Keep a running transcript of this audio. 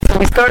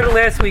we started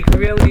last week,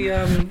 we really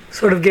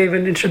sort of gave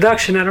an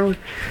introduction. I don't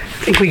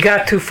think we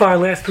got too far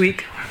last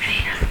week.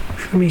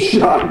 For me.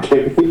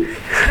 Shocking.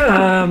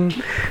 But I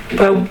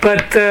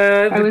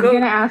was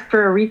going to ask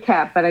for a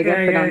recap, but I guess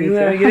I don't need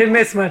to. You didn't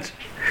miss much.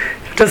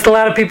 Just a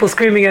lot of people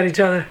screaming at each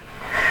other.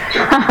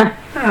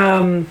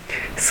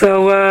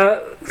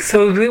 So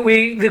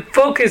the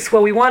focus,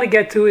 what we want to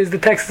get to, is the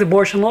Texas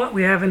abortion law.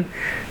 We haven't,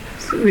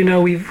 we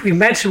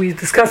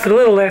discussed it a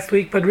little last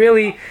week, but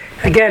really,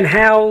 again,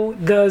 how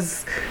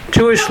does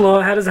Jewish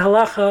law, how does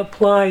halacha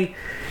apply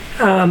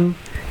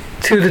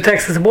to the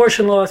Texas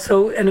abortion law?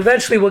 And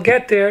eventually we'll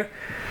get there,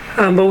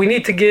 but we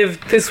need to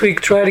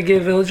try to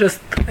give just,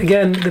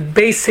 again, the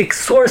basic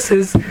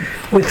sources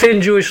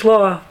within Jewish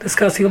law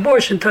discussing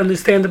abortion to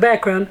understand the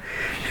background,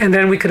 and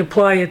then we could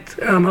apply it,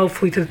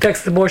 hopefully, to the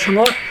Texas abortion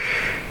law.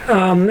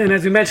 And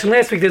as we mentioned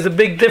last week, there's a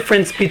big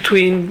difference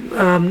between,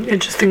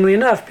 interestingly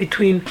enough,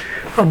 between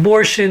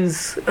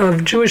abortions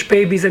of Jewish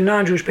babies and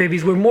non-Jewish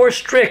babies. We're more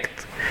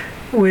strict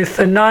with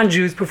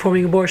non-Jews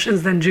performing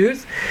abortions than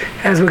Jews,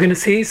 as we're going to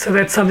see. So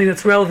that's something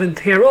that's relevant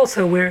here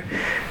also, where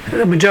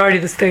the majority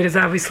of the state is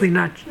obviously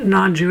not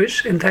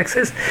non-Jewish in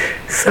Texas.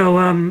 So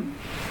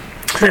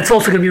that's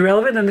also going to be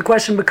relevant. And the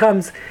question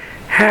becomes,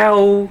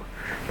 how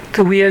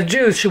do we as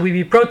Jews, should we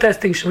be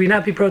protesting, should we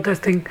not be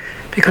protesting?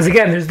 Because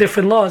again, there's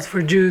different laws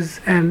for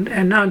Jews and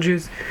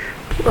non-Jews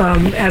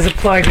as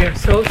applied there.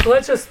 So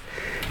let's just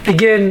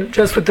begin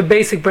just with the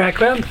basic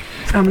background.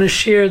 So I'm going to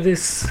share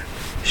this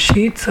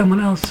sheet. Someone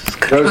else is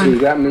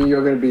Does that mean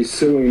you're going to be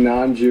suing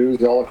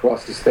non-Jews all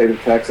across the state of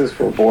Texas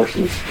for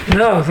abortions?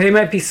 No, they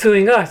might be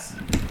suing us.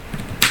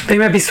 They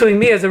might be suing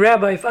me as a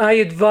rabbi if I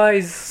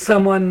advise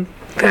someone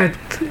that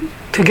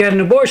to get an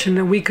abortion,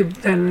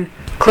 then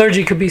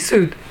clergy could be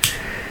sued.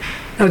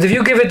 Now, if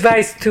you give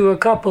advice to a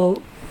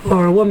couple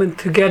or a woman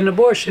to get an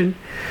abortion,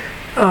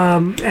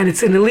 and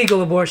it's an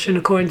illegal abortion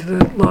according to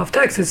the law of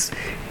Texas,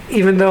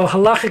 even though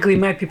halachically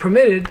might be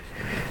permitted,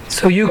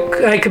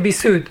 I could be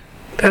sued.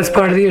 That's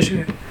part of the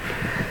issue.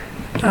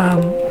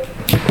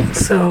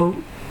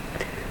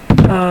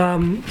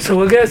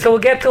 We'll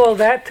get to all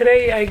that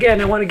today.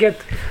 Again, I want to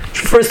get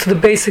first to the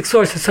basic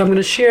sources. So I'm going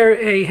to share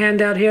a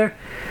handout here.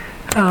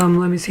 Let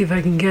me see if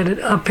I can get it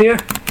up here.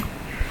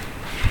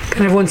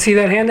 Can everyone see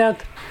that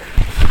handout?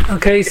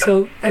 Okay,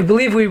 so I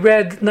believe we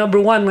read number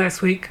 1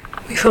 last week.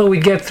 We thought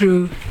we'd get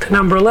through to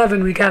number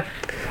 11. We got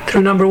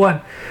through number 1.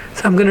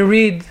 So I'm going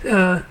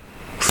to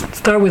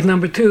start with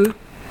number 2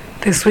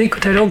 this week,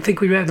 which I don't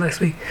think we read last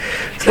week.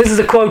 So this is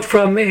a quote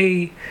from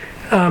a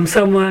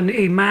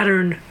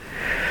modern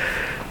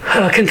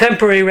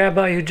contemporary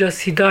rabbi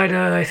he died,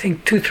 I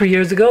think, 2-3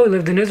 years ago. He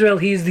lived in Israel.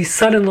 He's the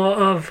son-in-law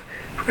of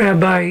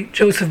Rabbi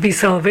Joseph B.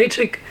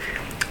 Soloveitchik.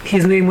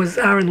 His name was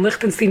Aaron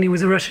Lichtenstein. He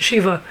was a Rosh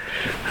Yeshiva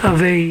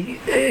of a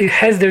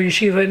Hesder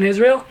Yeshiva in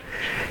Israel.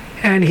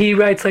 And he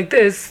writes like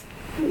this.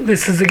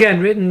 This is,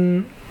 again,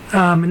 written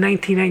in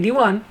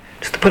 1991,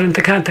 just to put it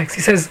into context.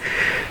 He says,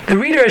 "The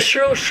reader has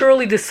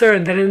surely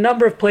discerned that in a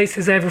number of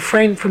places I have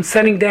refrained from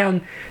setting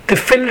down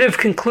definitive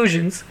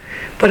conclusions,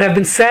 but have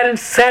been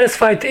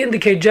satisfied to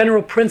indicate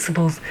general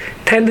principles,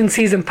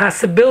 tendencies, and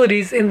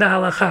possibilities in the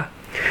halakha.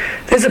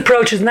 This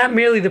approach is not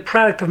merely the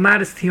product of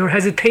modesty or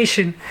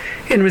hesitation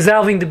in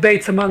resolving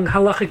debates among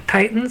halachic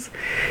titans.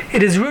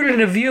 It is rooted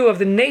in a view of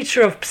the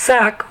nature of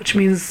psak, which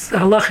means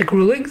halachic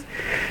rulings,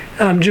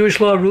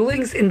 Jewish law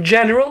rulings in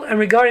general, and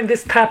regarding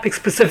this topic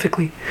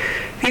specifically.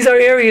 These are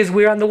areas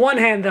where, on the one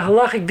hand, the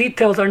halachic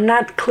details are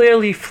not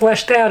clearly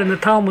fleshed out in the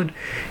Talmud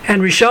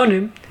and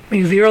Rishonim,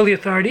 means the early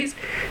authorities,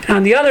 and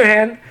on the other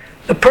hand,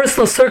 the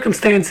personal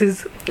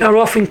circumstances are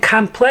often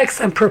complex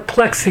and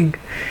perplexing.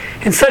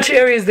 In such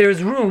areas there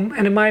is room,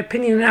 and in my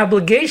opinion, an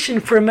obligation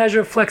for a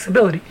measure of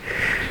flexibility."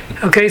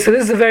 Okay, so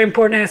this is a very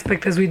important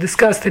aspect, as we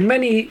discussed in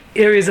many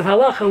areas of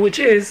halacha, which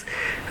is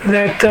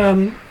that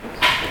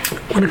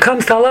when it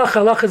comes to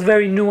halacha is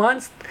very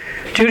nuanced.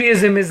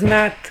 Judaism is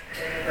not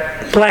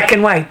black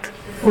and white,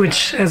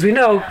 which, as we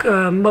know,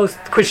 most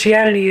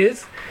Christianity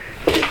is.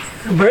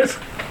 Birth?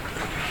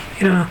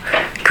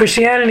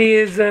 Christianity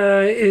is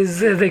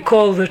they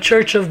call the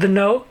Church of the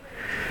No.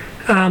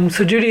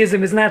 So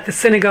Judaism is not the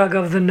synagogue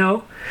of the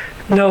no,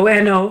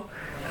 N-O.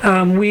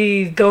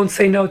 We don't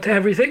say no to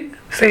everything.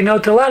 Say no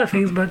to a lot of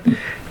things, but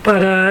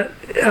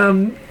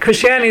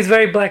Christianity is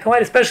very black and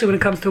white, especially when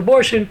it comes to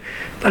abortion.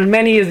 But in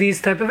many of these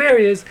type of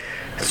areas,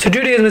 so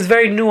Judaism is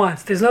very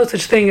nuanced. There's no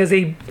such thing as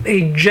a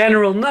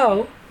general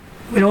no.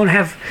 We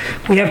have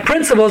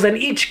principles, and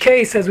each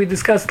case, as we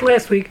discussed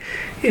last week,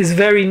 is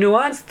very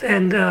nuanced,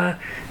 and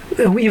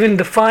even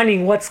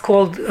defining what's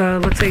called,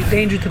 let's say,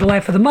 danger to the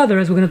life of the mother,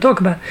 as we're going to talk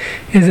about.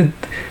 Is it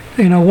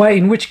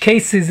in which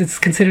cases it's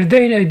considered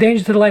a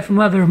danger to the life of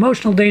mother,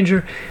 emotional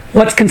danger,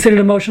 what's considered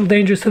emotional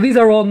danger. So these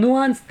are all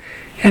nuanced,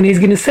 and he's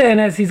going to say, and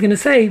as he's going to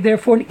say,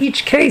 therefore, in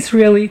each case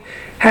really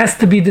has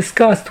to be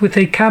discussed with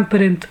a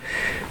competent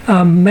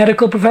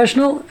medical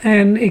professional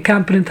and a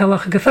competent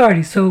halachic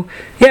authority. So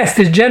yes,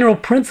 there's general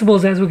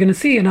principles, as we're going to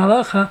see in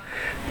halacha,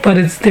 but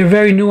they're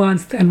very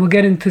nuanced, and we'll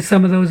get into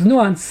some of those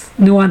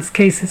nuanced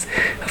cases.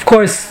 Of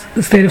course,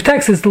 the state of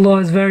Texas, the law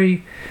is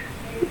very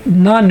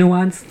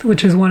non-nuanced,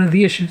 which is one of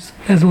the issues,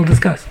 as we'll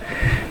discuss.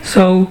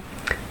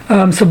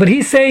 But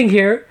he's saying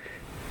here,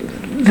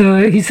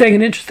 he's saying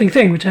an interesting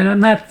thing, which I'm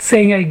not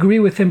saying I agree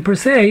with him per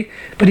se,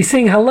 but he's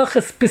saying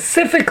halacha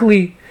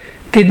specifically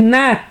did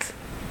not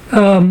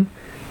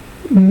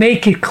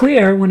make it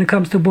clear when it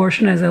comes to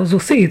abortion, as we'll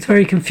see. It's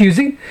very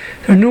confusing.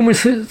 There are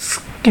numerous,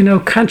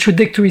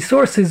 contradictory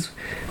sources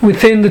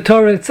within the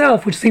Torah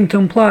itself, which seem to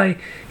imply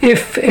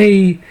if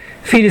a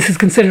fetus is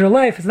considered a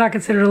life, it's not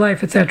considered a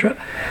life, etc.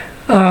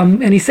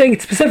 And he's saying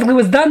it specifically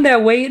was done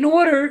that way in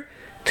order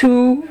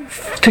to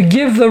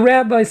give the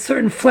rabbi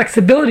certain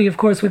flexibility, of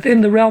course, within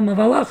the realm of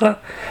halacha,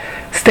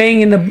 staying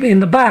in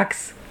the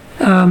box,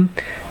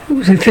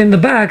 within the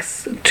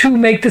box, to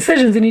make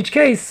decisions in each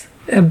case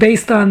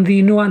based on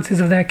the nuances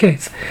of that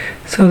case.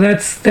 So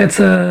that's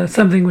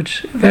something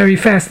which very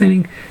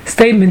fascinating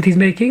statement he's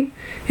making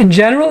in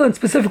general and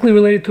specifically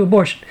related to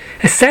abortion.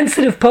 A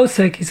sensitive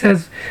posek, he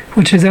says,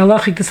 which is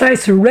halachic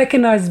decisive,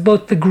 recognizes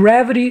both the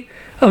gravity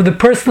of the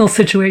personal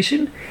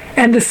situation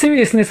and the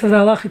seriousness of the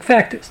halachic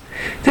factors.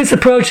 This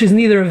approach is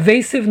neither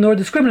evasive nor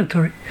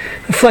discriminatory.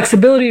 The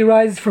flexibility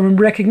arises from a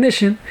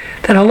recognition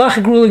that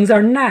halachic rulings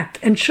are not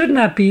and should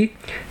not be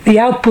the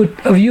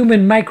output of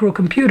human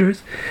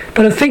microcomputers,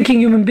 but of thinking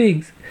human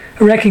beings.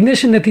 A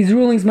recognition that these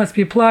rulings must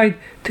be applied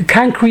to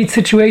concrete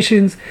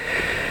situations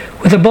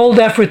with a bold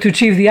effort to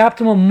achieve the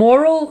optimal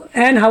moral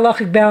and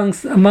halachic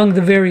balance among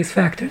the various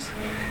factors.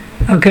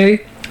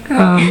 Okay?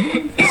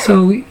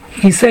 So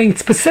he's saying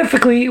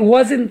specifically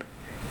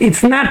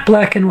it's not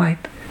black and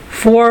white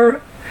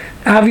for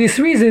obvious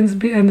reasons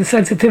and the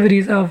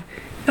sensitivities of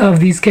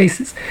these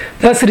cases.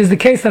 Thus it is the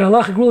case that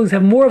halachic rulings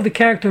have more of the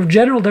character of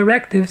general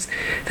directives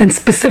than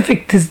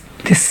specific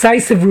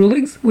decisive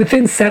rulings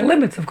within set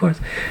limits, of course.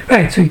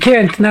 Right, so you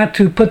can't, not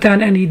to put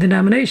down any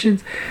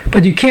denominations,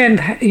 but you can't,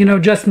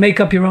 just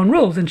make up your own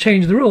rules and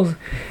change the rules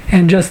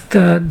and just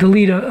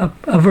delete a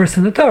verse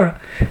in the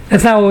Torah.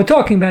 That's not what we're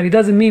talking about. He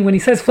doesn't mean, when he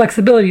says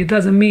flexibility, it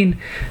doesn't mean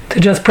to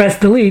just press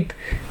delete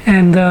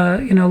and,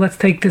 let's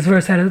take this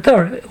verse out of the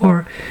Torah.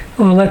 Or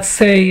let's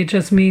say it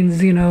just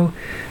means,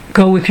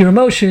 go with your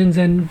emotions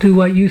and do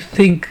what you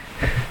think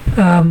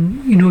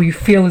you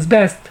feel is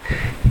best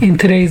in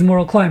today's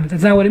moral climate.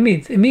 That's not what it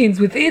means. It means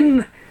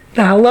within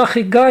the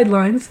halachic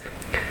guidelines,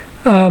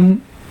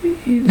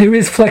 there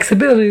is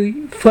flexibility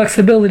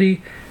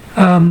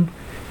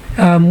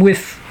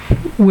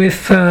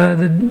with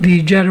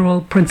the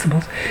general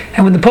principles.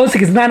 And when the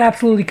posek is not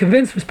absolutely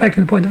convinced,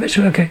 respecting the point of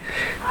issue, okay,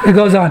 it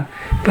goes on.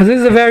 But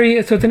this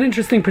is so it's an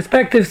interesting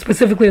perspective,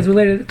 specifically as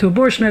related to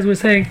abortion, as we're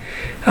saying,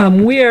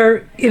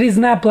 where it is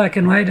not black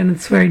and white, and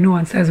it's very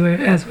nuanced, as we're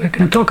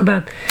going to talk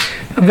about,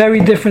 very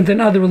different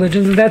than other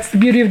religions. And that's the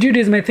beauty of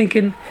Judaism, I think,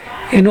 in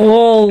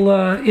all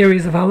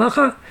areas of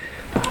halacha,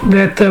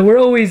 that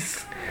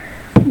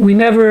we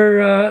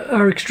never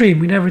are extreme.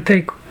 We never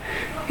take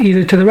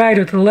either to the right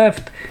or to the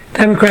left,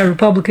 Democrat,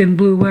 Republican,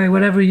 blue, white,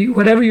 whatever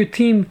your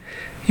team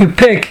you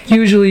pick.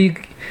 Usually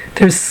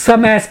there's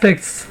some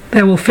aspects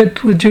that will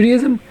fit with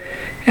Judaism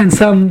and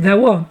some that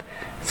won't.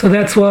 So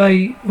that's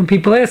why when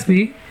people ask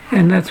me,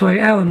 and that's why,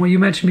 Alan, what you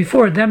mentioned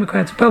before,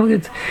 Democrats,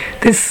 Republicans,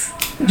 this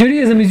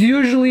Judaism is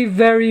usually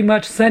very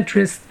much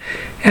centrist,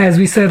 as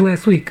we said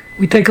last week.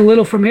 We take a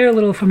little from here, a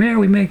little from here,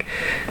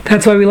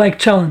 that's why we like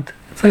cholent.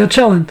 It's like a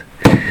cholent.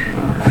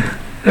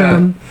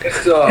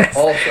 It's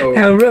also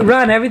now,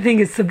 Ron, everything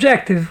is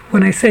subjective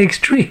when I say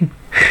extreme.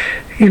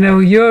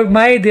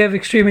 My idea of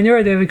extreme and your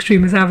idea of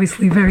extreme is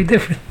obviously very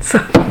different. So,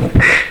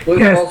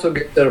 let's also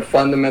get to the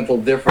fundamental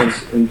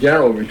difference in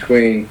general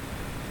between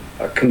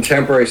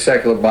contemporary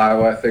secular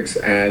bioethics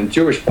and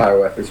Jewish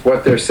bioethics.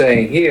 What they're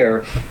saying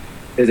here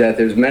is that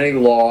there's many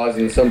laws,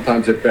 and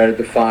sometimes they're better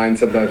defined,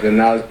 sometimes they're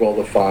not as well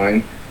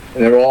defined,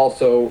 and there are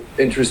also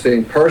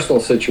interesting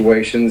personal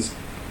situations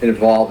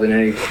involved in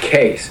any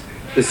case.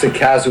 This is a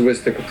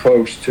casuistic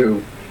approach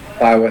to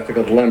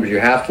bioethical dilemmas. You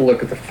have to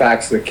look at the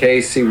facts of the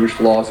case, see which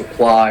laws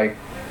apply,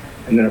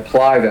 and then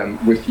apply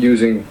them with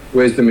using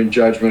wisdom and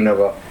judgment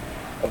of a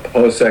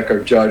posek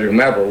or judge or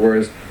whomever.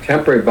 Whereas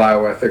contemporary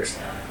bioethics,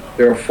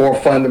 there are 4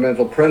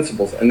 fundamental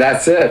principles, and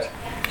that's it.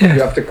 Yeah.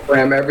 You have to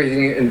cram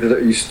everything into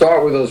you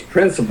start with those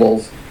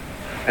principles,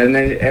 and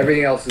then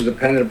everything else is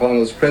dependent upon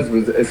those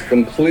principles. It's a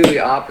completely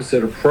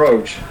opposite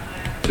approach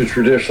to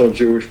traditional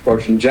Jewish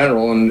approach in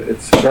general, and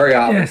it's very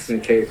obvious in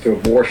the case of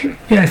abortion.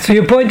 Yeah, so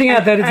you're pointing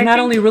out that it's not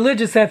only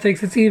religious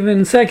ethics, it's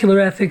even secular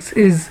ethics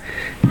is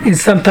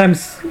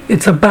sometimes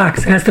it's a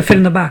box. It has to fit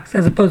in the box,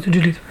 as opposed to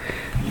Judaism.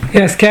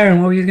 Yes, Karen,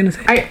 what were you going to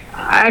say?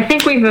 I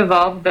think we've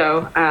evolved,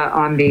 though,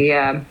 on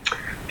the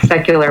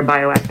secular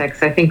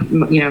bioethics. I think,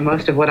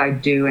 most of what I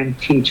do and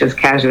teach is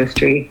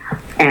casuistry,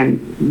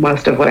 and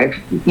most of what I've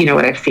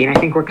seen, I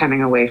think we're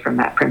coming away from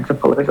that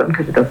principalism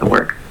because it doesn't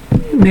work.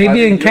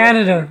 Maybe in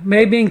Canada.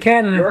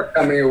 You're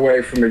coming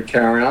away from it,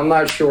 Karen. I'm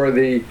not sure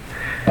the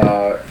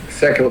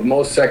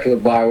most secular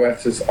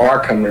bioethicists are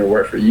coming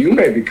away from it. You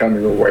may be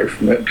coming away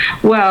from it.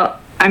 Well,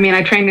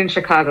 I trained in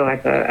Chicago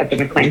at the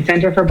McLean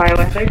Center for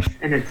Bioethics,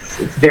 and it's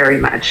very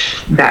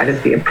much that is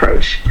the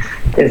approach,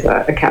 is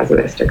a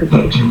casuistic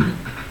approach.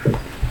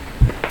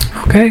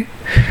 Okay.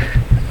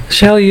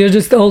 Shelley, you're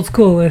just old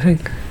school, I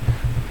think,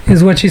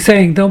 is what she's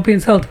saying. Don't be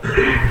insulted.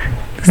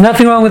 There's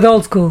nothing wrong with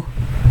old school.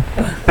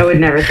 I would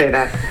never say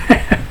that.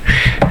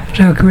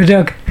 We're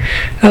joking.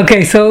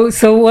 Okay, so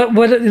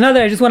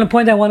I just want to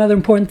point out one other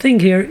important thing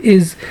here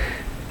is,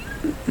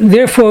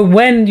 therefore,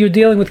 when you're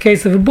dealing with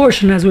case of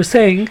abortion, as we're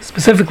saying,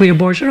 specifically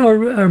abortion,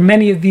 or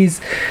many of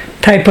these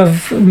type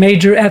of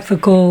major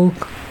ethical,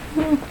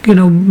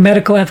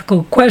 medical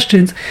ethical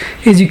questions,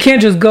 is you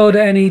can't just go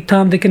to any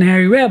Tom, Dick, and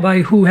Harry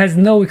rabbi who has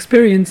no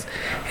experience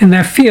in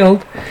that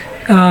field,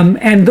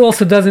 and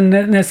also doesn't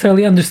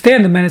necessarily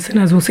understand the medicine.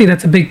 As we'll see,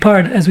 that's a big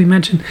part, as we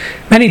mentioned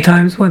many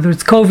times, whether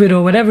it's COVID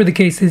or whatever the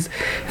case is.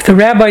 If the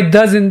rabbi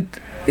doesn't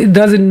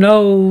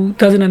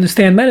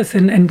understand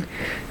medicine, and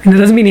it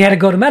doesn't mean he had to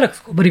go to medical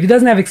school, but if he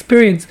doesn't have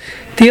experience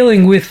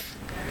dealing with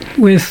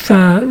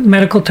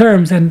medical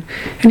terms, and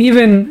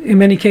even in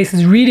many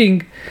cases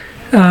reading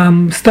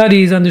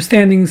studies,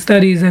 understanding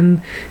studies,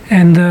 and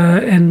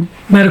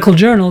medical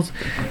journals,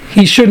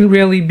 he shouldn't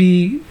really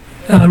be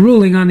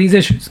ruling on these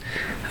issues.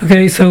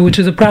 Okay, so which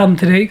is a problem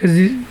today, because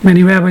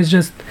many rabbis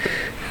just,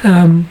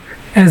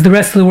 as the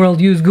rest of the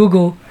world, use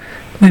Google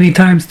many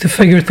times to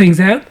figure things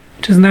out,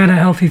 which is not a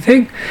healthy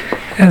thing,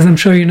 as I'm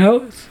sure you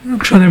know. I'm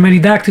sure there are many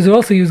doctors who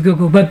also use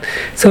Google, but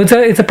so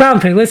it's a problem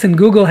today. Listen,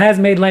 Google has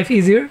made life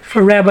easier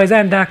for rabbis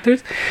and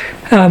doctors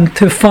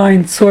to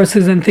find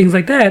sources and things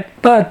like that.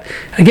 But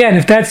again,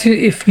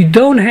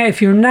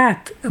 if you're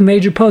not a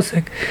major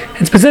posek,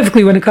 and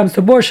specifically when it comes to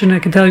abortion, I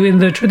can tell you in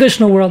the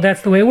traditional world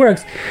that's the way it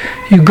works.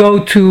 You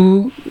go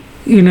to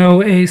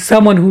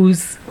someone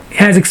who's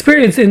has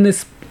experience in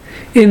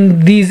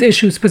these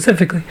issues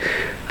specifically.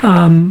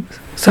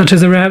 Such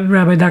as a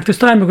Rabbi Dr.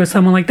 Steinberg or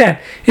someone like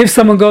that. If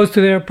someone goes to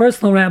their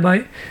personal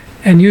rabbi,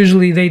 and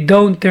usually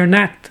they're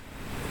not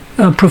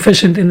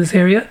proficient in this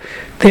area,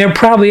 they're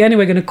probably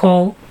anyway going to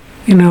call,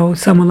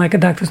 someone like a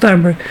Dr.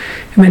 Steinberg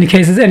in many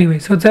cases anyway.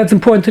 So that's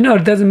important to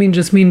note. It doesn't mean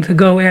to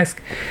go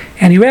ask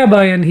any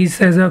rabbi and he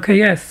says, okay,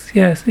 yes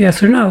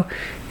or no.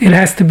 It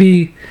has to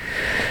be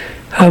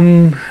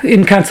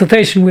in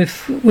consultation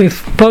with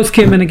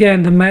poskim, and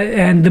again,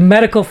 the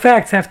medical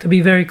facts have to be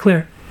very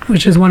clear,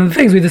 which is one of the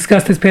things we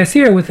discussed this past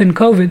year within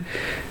COVID,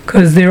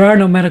 because there are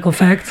no medical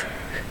facts,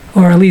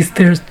 or at least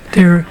there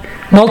are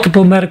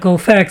multiple medical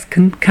facts,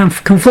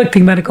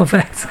 conflicting medical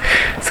facts.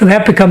 So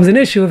that becomes an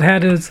issue of how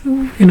does,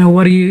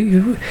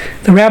 the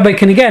rabbi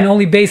can again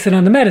only base it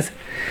on the medicine.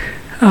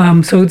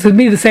 So it's to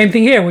me the same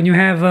thing here when you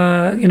have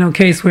a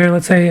case where,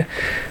 let's say,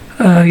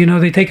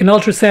 they take an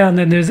ultrasound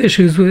and there's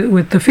issues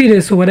with the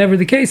fetus or whatever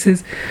the case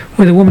is,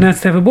 where the woman has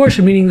to have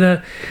abortion, meaning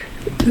the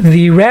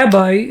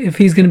rabbi, if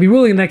he's going to be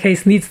ruling in that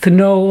case, needs to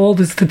know all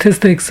the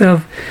statistics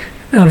of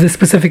the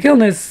specific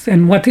illness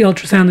and what the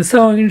ultrasound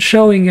is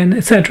showing, and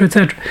etc.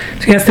 So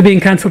he has to be in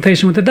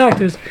consultation with the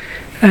doctors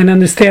and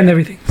understand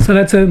everything. So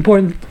that's an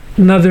important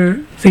another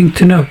thing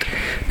to note.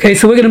 Okay,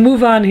 so we're going to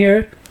move on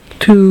here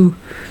to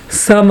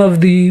some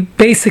of the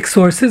basic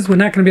sources. We're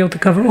not going to be able to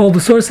cover all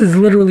the sources,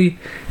 literally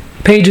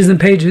pages and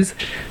pages,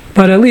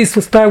 but at least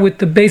we'll start with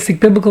the basic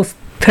biblical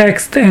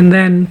text and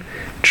then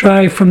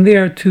try from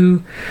there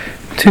to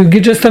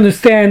just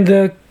understand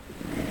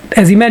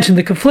as he mentioned,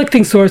 the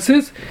conflicting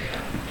sources,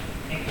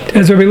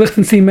 as Rabbi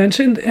Lichtenstein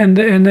mentioned, and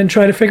then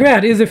try to figure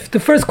out the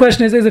first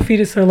question is a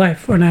fetus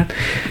alive or not.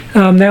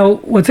 Now,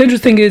 what's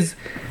interesting is,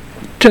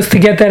 just to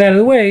get that out of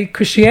the way,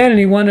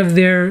 Christianity, one of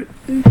their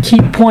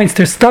key points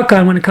they're stuck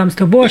on when it comes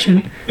to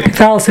abortion,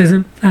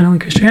 Catholicism, not only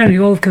Christianity,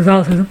 all of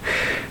Catholicism,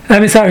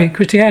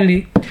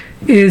 Christianity,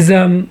 is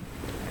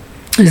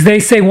they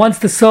say once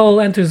the soul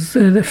enters,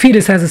 the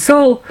fetus has a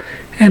soul,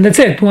 and that's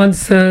it.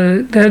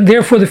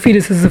 Therefore the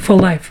fetus is a full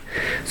life.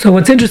 So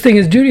what's interesting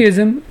is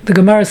Judaism, the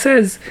Gemara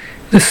says,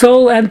 the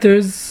soul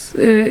enters,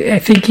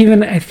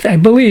 I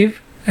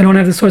believe, I don't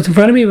have the source in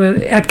front of me, but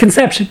at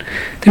conception,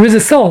 there is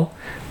a soul.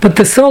 But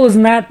the soul is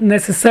not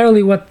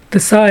necessarily what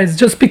decides.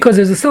 Just because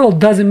there's a soul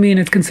doesn't mean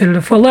it's considered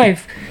a full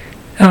life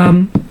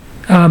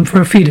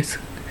for a fetus.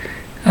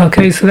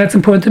 Okay, so that's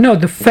important to note.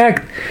 The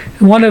fact,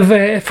 the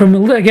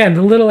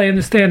little I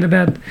understand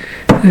about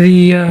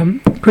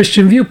the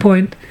Christian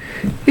viewpoint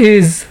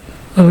is,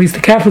 or at least the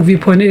Catholic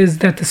viewpoint is,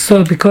 that the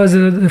soul, because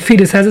the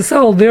fetus has a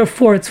soul,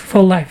 therefore it's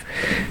full life.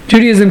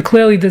 Judaism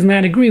clearly does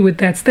not agree with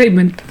that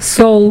statement.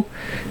 Soul,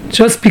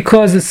 just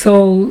because it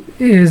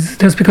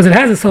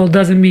has a soul,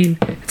 doesn't mean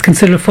it's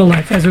considered a full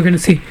life, as we're going to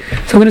see.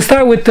 So we're going to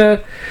start with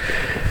the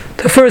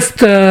first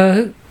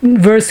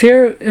verse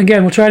here.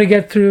 Again, we'll try to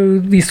get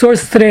through these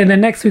sources today, and then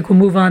next week we'll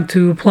move on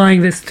to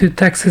applying this to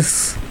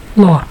Texas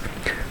law.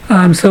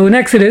 So in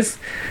Exodus,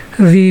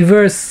 the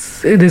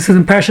verse, this is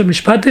in Parashat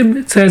Mishpatim,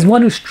 it says,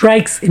 one who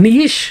strikes an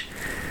ish,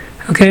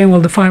 okay, and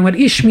we'll define what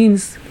ish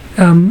means.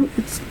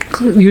 It's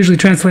usually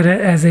translated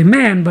as a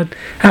man, but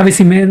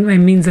obviously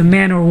man means a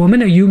man or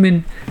woman, a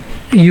human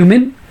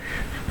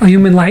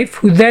life,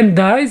 who then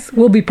dies,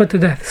 will be put to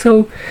death.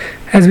 So,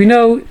 as we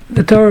know,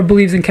 the Torah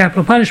believes in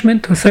capital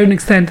punishment. To a certain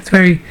extent, it's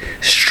very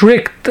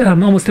strict,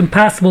 almost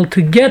impossible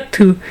to get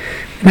to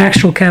an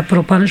actual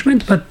capital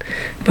punishment. But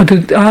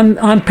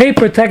on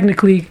paper,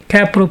 technically,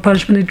 capital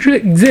punishment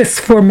exists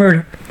for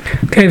murder.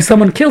 Okay, if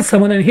someone kills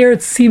someone, and here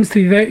it seems to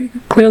be very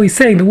clearly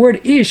saying the word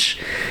ish.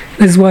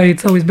 This is why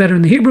it's always better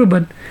in the Hebrew,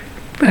 but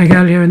I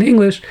got it here in the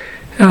English.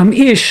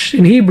 Ish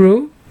in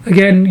Hebrew,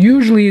 again,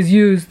 usually is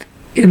used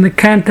in the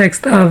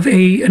context of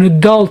an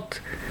adult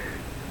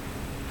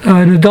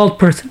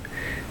person.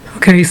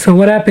 Okay, so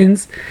what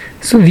happens?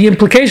 So the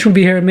implication would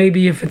be here,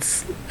 maybe if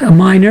it's a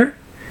minor,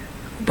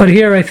 but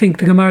here I think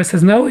the Gemara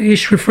says no,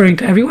 ish referring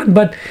to everyone,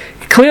 but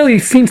it clearly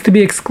seems to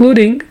be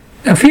excluding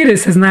a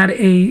fetus as not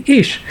a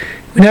ish.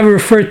 We never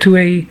refer to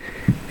a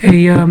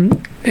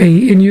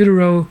in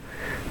utero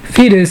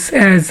fetus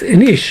as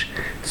an ish.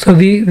 So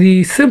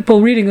the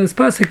simple reading of this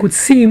pasuk would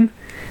seem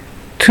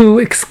to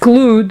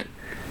exclude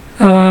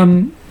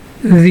the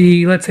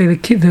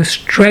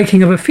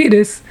striking of a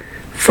fetus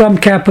from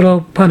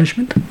capital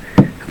punishment.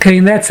 Okay,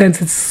 in that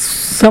sense, it's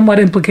somewhat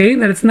implicating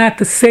that it's not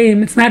the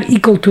same, it's not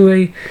equal to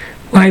a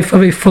life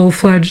of a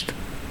full-fledged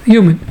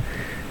human.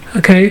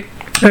 Okay,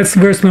 that's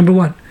verse number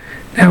 1.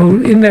 Now,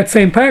 in that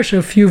same parasha,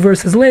 a few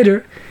verses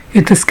later,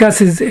 it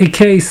discusses a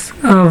case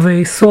of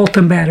assault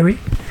and battery.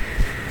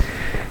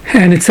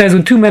 And it says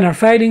when two men are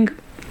fighting,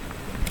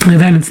 and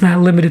then it's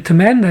not limited to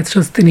men. That's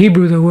just in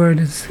Hebrew the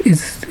word is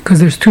because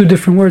there's two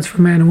different words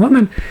for man and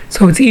woman.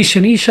 So it's ish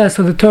and isha.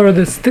 So the Torah,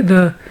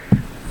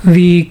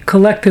 the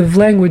collective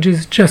language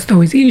is just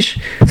always ish.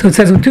 So it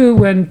says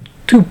when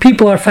two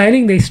people are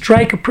fighting, they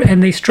strike a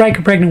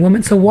pregnant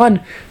woman. So one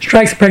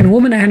strikes a pregnant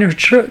woman and her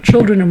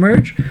children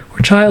emerge, or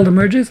child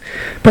emerges,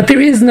 but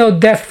there is no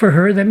death for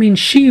her. That means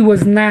the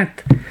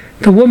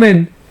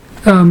woman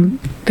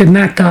did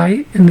not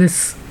die in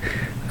this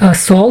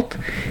assault.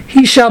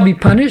 He shall be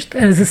punished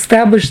and is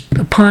established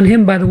upon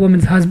him by the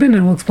woman's husband,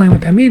 and we'll explain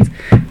what that means.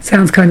 It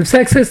sounds kind of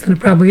sexist, and it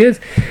probably is.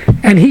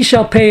 And he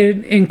shall pay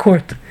it in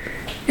court.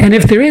 And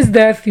if there is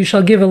death, you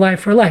shall give a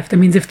life for a life. That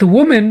means if the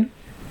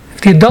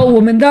adult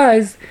woman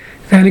dies,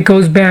 then it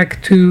goes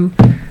back to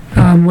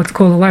what's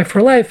called a life for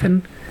a life.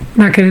 And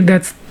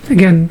that's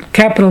again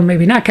capital,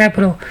 maybe not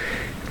capital,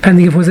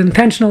 depending if it was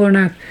intentional or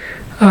not.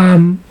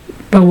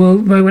 But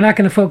we're not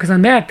going to focus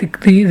on that.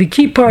 The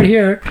key part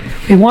here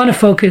we want to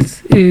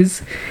focus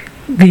is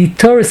the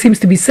Torah seems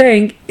to be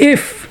saying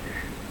if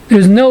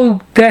there's no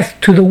death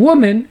to the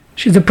woman,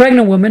 she's a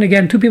pregnant woman.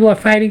 Again, two people are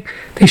fighting.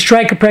 They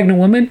strike a pregnant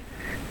woman,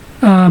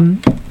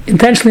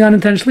 intentionally,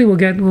 unintentionally.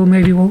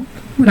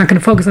 We're not going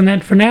to focus on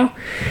that for now.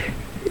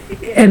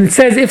 And it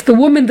says if the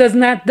woman does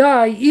not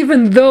die,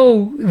 even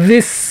though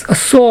this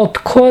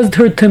assault caused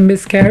her to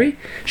miscarry,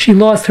 she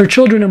lost her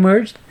children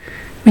emerged,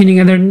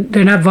 meaning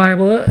they're not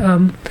viable.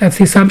 That's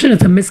the assumption.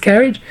 It's a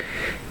miscarriage.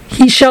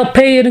 He shall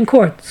pay it in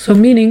court. So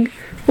meaning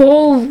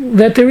all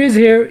that there is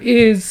here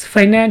is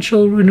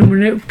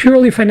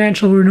purely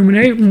financial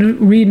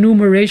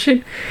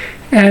remuneration,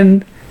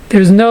 and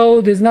there's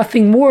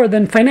nothing more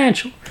than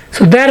financial.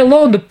 So that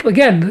alone,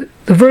 the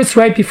verse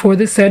right before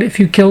this said if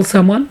you kill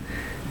someone,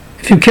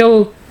 if you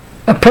kill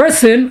a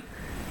person,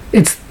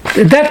 it's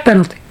a death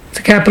penalty. It's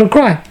a capital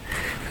crime.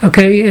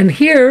 Okay, and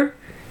here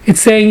it's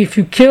saying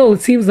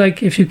it seems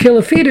like if you kill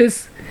a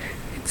fetus,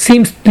 it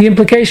seems the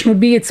implication would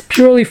be it's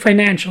purely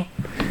financial.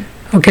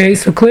 Okay,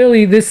 so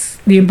clearly the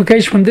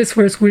implication from this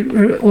verse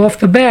off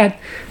the bat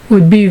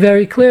would be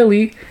very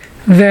clearly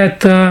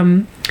that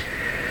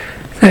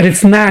that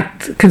it's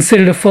not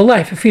considered a full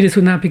life. A fetus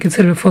would not be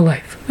considered a full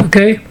life.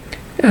 Okay,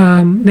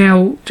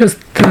 now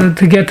just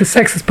to get the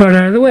sexist part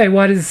out of the way,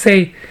 why does it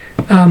say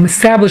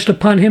established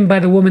upon him by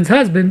the woman's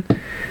husband?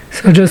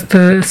 So just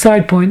a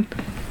side point,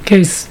 in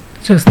case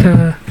just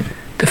to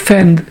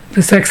defend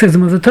the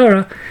sexism of the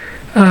Torah.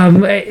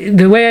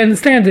 The way I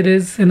understand it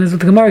is, and as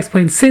what the Gemara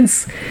explains,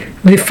 since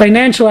the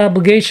financial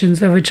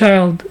obligations of a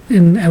child,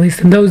 at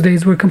least in those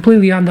days, were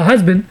completely on the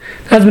husband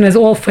has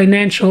all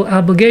financial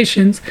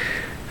obligations,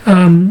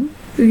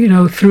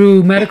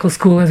 through medical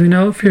school, as we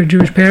know, if you're a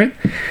Jewish parent.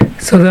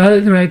 So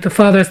the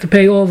father has to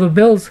pay all the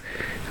bills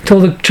until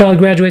the child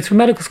graduates from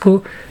medical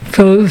school.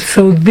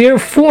 So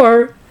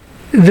therefore,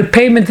 the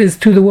payment is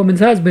to the woman's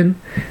husband.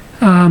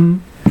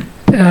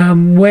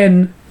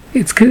 When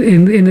it's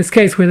in this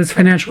case where there's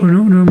financial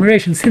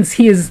remuneration, since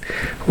he is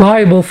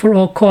liable for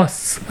all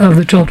costs of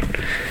the children.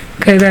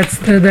 Okay, that's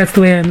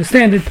the way I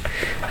understand it.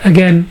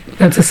 Again,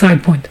 that's a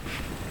side point.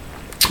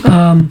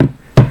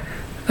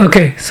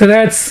 Okay, so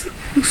that's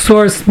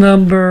source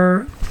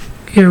number.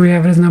 Here we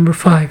have it as number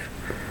 5.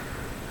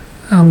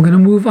 I'm going to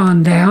move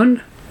on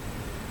down.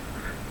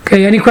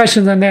 Okay, any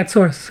questions on that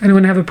source?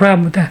 Anyone have a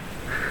problem with that?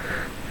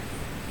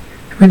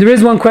 mean, there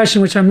is one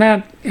question which I'm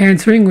not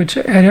answering, which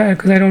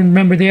because I don't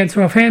remember the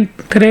answer offhand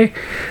today,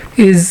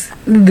 is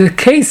the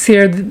case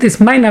here. This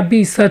might not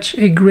be such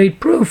a great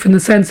proof in the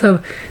sense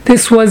of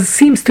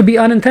seems to be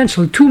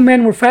unintentional. Two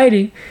men were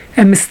fighting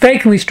and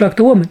mistakenly struck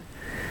the woman.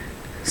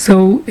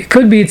 So it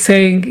could be it's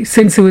saying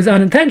since it was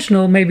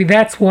unintentional, maybe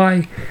that's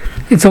why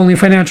it's only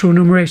financial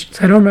remuneration.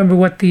 So I don't remember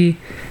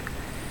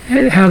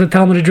how the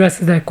Talmud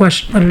addresses that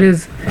question, but it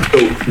is.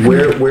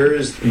 So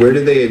where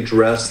do they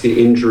address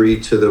the injury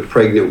to the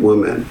pregnant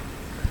woman?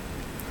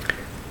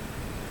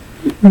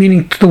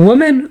 Meaning to the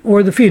woman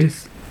or the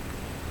fetus?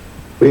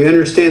 We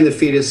understand the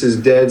fetus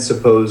is dead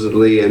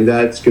supposedly, and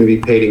that's going to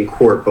be paid in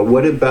court. But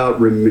what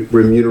about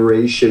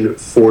remuneration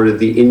for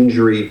the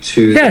injury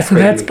to? Yeah, so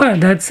that's fine.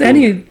 That's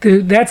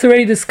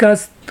already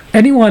discussed.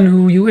 Anyone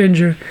who you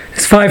injure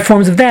is 5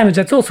 forms of damage.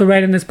 That's also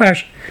right in this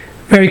parsha,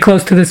 very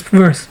close to this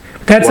verse.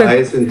 Why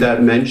isn't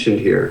that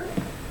mentioned here?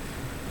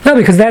 No,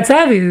 because that's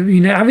obvious.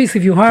 Obviously,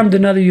 if you harmed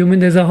another human,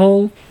 there's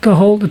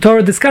the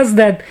Torah discusses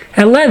that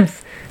at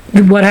length.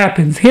 What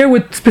happens here?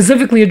 We're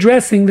specifically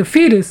addressing the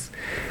fetus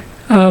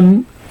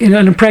in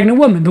a pregnant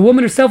woman. The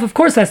woman herself, of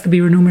course, has to be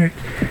remunerated.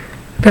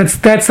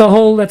 That's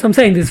what I'm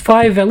saying. There's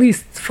at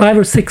least 5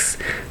 or 6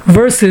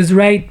 verses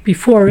right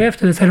before or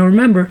after this. I don't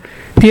remember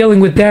dealing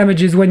with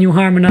damages when you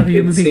harm another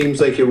human being. It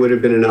seems like it would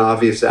have been an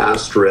obvious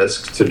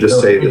asterisk to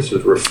just say this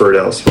was referred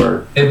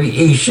elsewhere.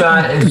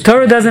 The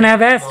Torah doesn't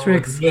have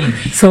asterisks,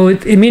 so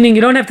meaning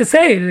you don't have to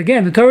say it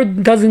again. The Torah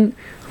doesn't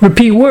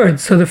repeat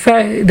words, so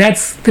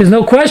there's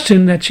no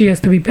question that she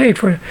has to be paid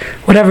for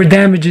whatever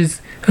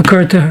damages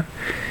occurred to her.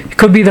 It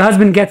could be the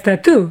husband gets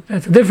that too.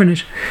 That's a different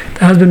issue.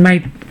 The husband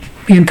might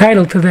be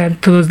entitled to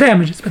those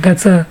damages, but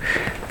it's a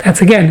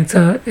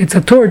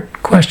Torah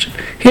question.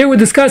 Here we're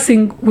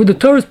discussing what the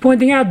Torah is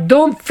pointing out.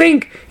 Don't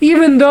think,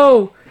 even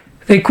though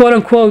they quote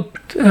unquote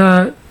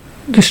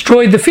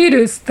destroyed the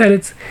fetus, that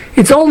it's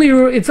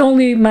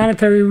only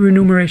monetary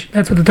remuneration.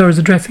 That's what the Torah is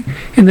addressing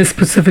in this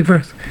specific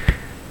verse.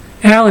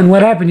 Alan,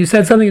 what happened? You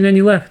said something and then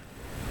you left.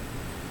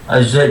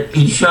 I said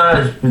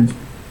Isha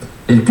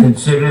is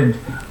considered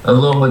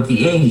along with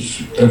the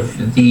Ish if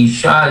the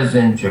Isha is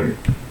injured.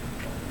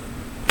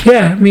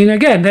 Yeah, I mean,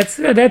 again, that's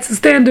the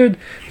standard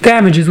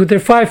damages with their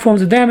 5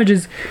 forms of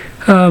damages,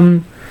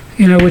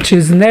 which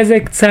is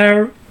nezek,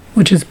 tsar,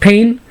 which is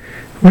pain.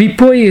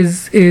 Ripoy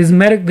is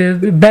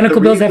the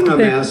medical bills have to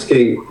pay. I'm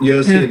asking,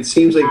 Yossi, It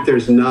seems like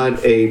there's not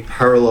a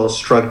parallel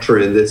structure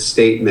in this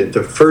statement.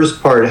 The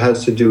first part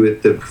has to do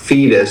with the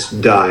fetus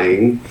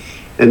dying,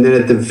 and then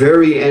at the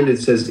very end it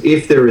says,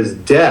 if there is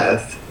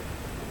death,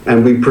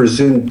 and we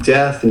presume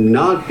death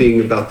not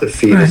being about the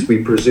fetus, we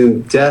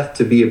presume death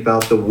to be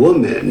about the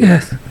woman.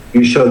 Yes.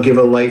 You shall give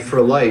a life for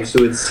a life.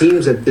 So it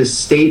seems that this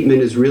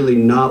statement is really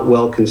not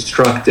well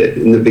constructed.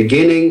 In the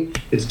beginning,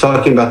 it's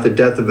talking about the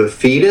death of a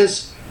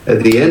fetus.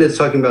 At the end, it's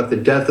talking about the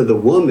death of the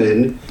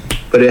woman,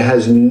 but it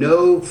has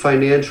no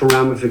financial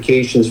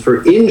ramifications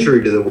for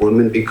injury to the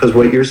woman because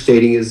what you're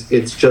stating is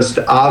it's just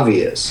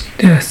obvious.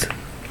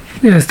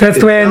 Yes, that's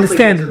the way I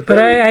understand it. But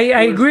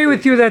I agree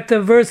with you that the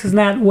verse is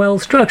not well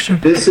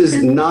structured. This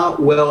is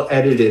not well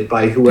edited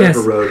by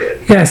whoever wrote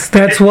it. Yes,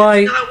 that's why.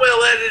 It's not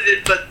well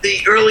edited, but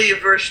the earlier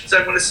versions,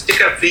 I'm going to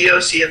stick up for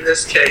Yossi in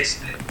this case,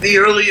 the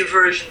earlier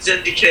versions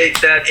indicate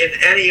that in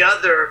any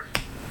other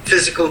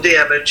physical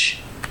damage,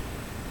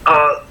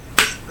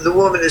 the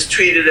woman is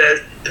treated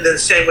as in the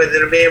same way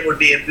that a man would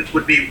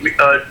be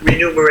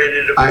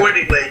remunerated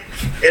accordingly.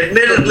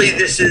 Admittedly,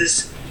 this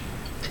is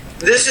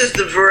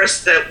the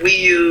verse that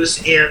we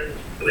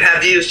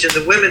have used in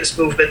the women's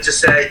movement to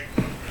say,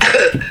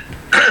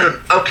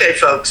 okay,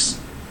 folks,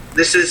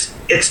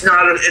 it's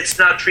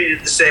not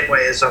treated the same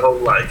way as a whole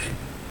life.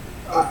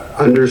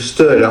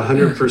 Understood,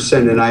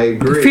 100%, and I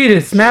agree. The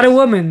fetus, not a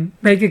woman.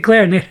 Make it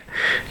clear.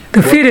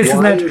 The fetus is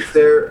not.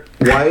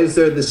 Why is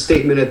there the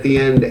statement at the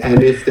end?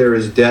 And if there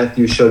is death,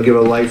 you shall give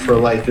a life for a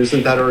life.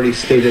 Isn't that already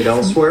stated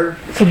elsewhere?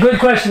 It's a good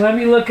question. Let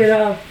me look it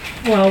up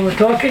while we're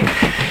talking.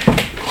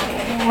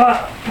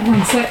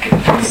 1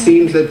 second. It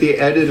seems that the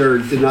editor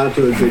did not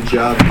do a good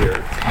job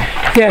here.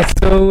 Yes,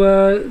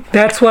 so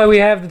that's why we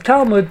have the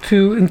Talmud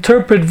to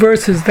interpret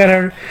verses that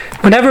are,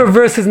 whenever a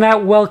verse is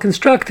not well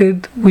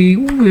constructed,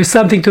 there's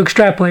something to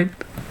extrapolate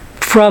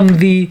from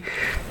the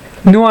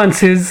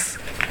nuances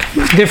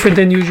different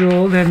than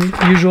usual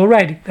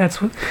writing. That's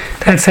what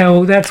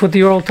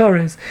the oral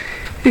Torah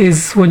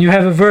is when you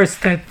have a verse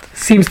that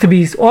seems to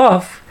be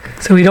off.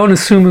 So we don't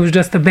assume it was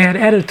just a bad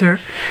editor.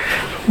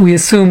 We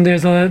assume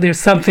there's a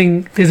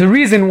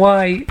reason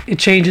why it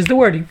changes the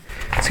wording.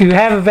 So you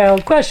have a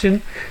valid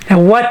question.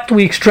 Now, what do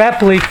we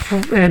extrapolate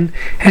from, Ron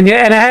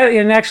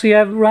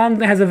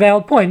has a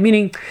valid point.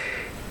 Meaning,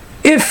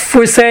 if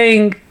we're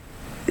saying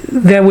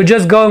that we're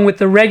just going with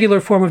the regular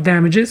form of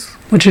damages,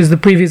 which is the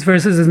previous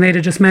verses as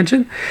Neda just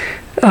mentioned,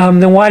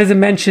 then why does it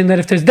mention that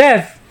if there's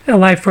death, a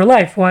life for a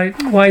life? Why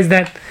is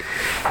that?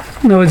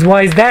 No, it's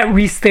why is that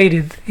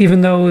restated,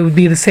 even though it would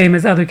be the same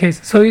as other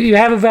cases? So you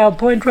have a valid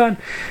point, Ron,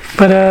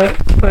 but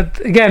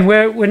again,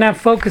 we're not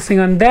focusing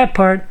on that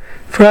part.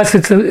 For us,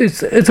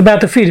 it's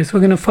about the fetus.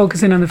 We're going to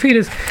focus in on the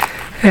fetus,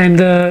 And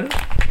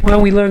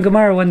when we learn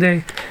Gemara one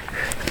day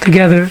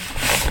together,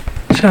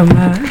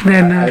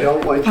 then I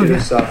don't want you to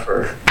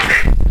suffer.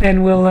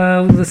 And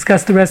we'll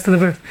discuss the rest of the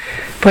verse.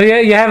 But yeah,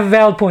 you have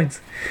valid points.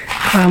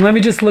 Let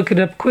me just look it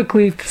up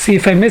quickly to see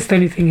if I missed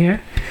anything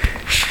here.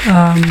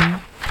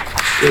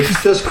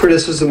 It's just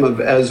criticism of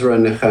Ezra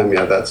and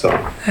Nehemiah, that's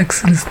all.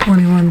 Exodus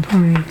 21,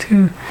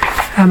 22.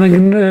 I'm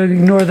going to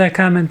ignore that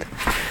comment.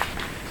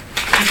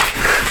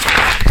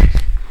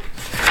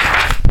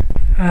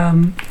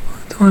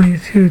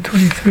 22,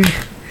 23.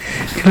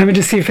 Okay, let me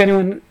just see if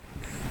anyone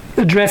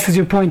addresses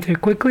your point here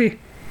quickly.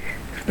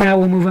 Now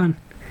we'll move on.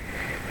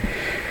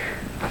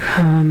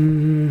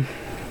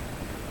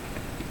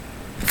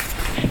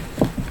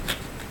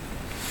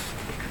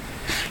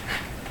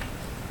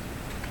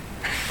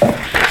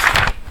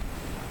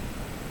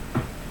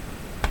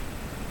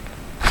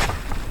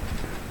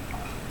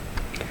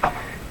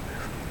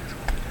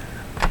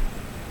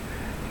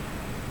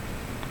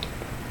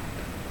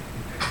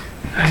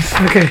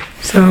 Okay,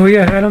 so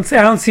yeah, I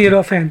don't see it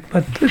offhand,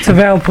 but it's a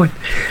valid point.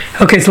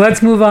 Okay, so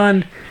let's move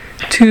on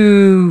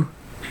to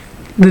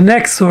the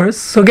next source.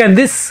 So again,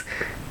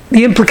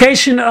 the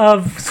implication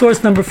of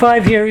source number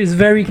 5 here is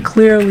very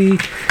clearly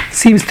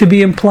seems to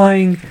be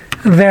implying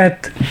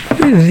that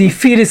the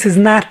fetus is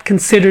not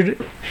considered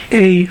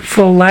a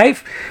full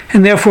life,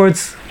 and therefore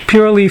it's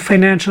purely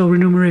financial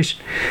remuneration.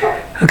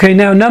 Okay,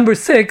 now number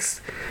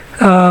 6,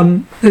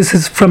 this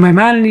is from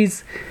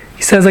Maimonides.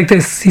 He says like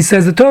this, he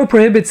says the Torah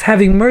prohibits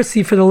having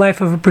mercy for the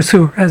life of a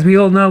pursuer. As we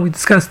all know, we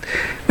discussed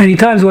many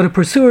times what a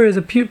pursuer is.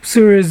 A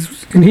pursuer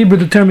is, in Hebrew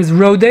the term is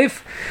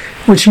rodef,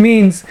 which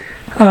means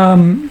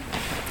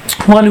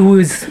one who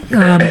is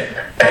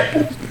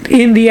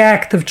in the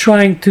act of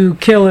trying to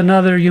kill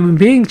another human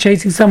being,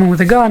 chasing someone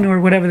with a gun or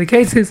whatever the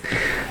case is.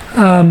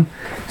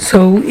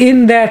 So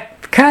in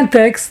that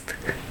context,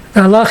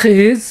 the halacha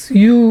is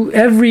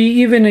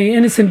even an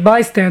innocent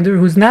bystander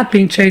who's not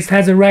being chased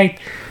has a right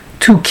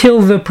to kill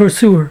the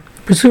pursuer.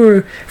 The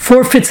pursuer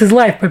forfeits his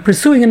life. By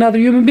pursuing another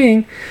human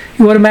being,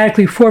 you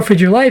automatically forfeit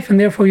your life, and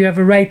therefore you have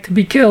a right to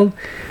be killed,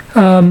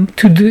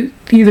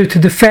 either to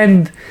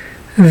defend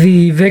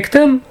the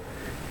victim,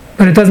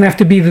 but it doesn't have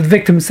to be the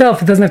victim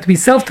himself, it doesn't have to be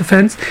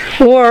self-defense,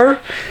 or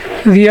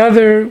the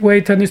other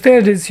way to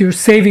understand it is you're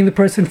saving the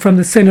person from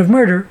the sin of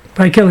murder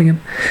by killing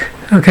him.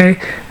 Okay?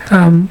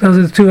 Those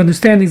are the two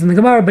understandings in the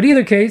Gemara, but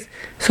either case,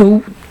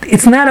 so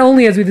it's not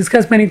only, as we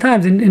discussed many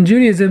times in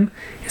Judaism,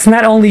 it's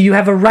not only you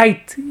have a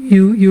right,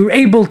 you're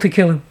able to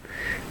kill him.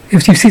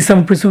 If you see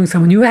someone pursuing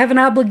someone, you have an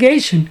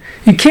obligation.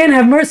 You can't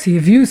have mercy.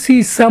 If you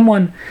see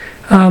someone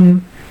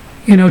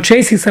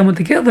chasing someone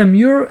to kill them,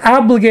 you're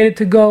obligated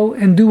to go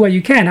and do what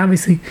you can.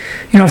 Obviously,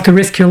 you don't have to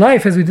risk your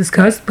life, as we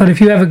discussed, but if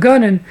you have a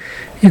gun and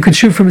you could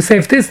shoot from a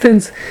safe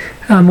distance,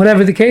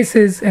 whatever the case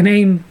is, and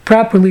aim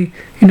properly,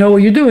 you know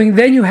what you're doing,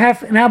 then you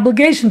have an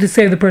obligation to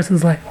save the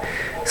person's life.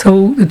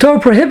 So the Torah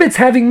prohibits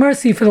having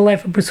mercy for the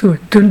life of a pursuer.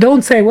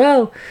 Don't say,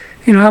 well,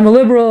 I'm a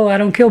liberal, I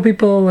don't kill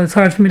people, it's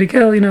hard for me to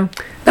kill,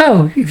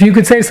 No, if you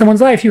could save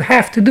someone's life, you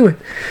have to do it.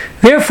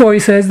 Therefore, he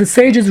says, the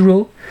sages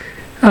rule,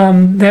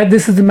 that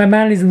this is the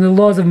Maimonides and the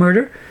laws of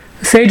murder.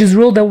 The sages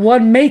rule that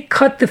one may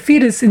cut the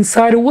fetus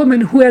inside a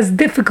woman who has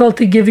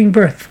difficulty giving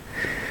birth,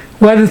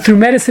 whether through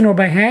medicine or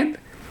by hand,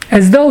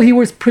 as though he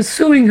was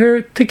pursuing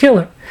her to kill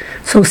her.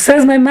 So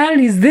says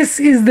Maimonides, this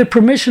is the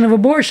permission of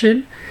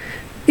abortion,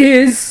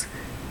 is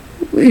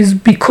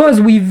because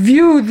we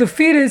view the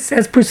fetus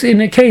as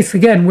in a case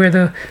again where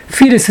the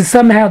fetus is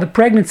somehow the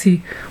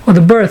pregnancy or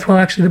the birth. Well,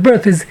 actually, the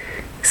birth is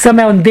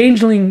somehow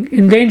endangering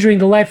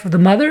the life of the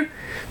mother.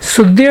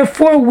 So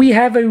therefore, we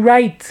have a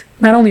right,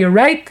 not only a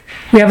right,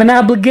 we have an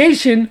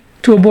obligation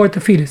to abort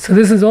the fetus. So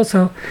this is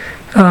also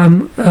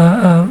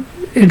an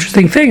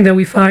interesting thing that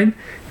we find,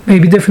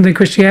 maybe different than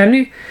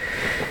Christianity,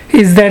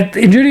 is that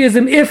in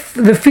Judaism, if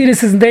the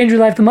fetus is endangering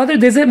the life of the mother,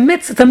 there's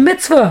it's a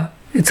mitzvah.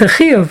 It's a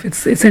chiyuv.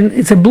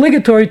 It's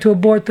obligatory to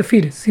abort the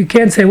fetus. You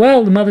can't say,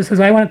 well, the mother says,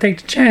 I want to take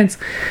the chance,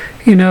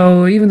 even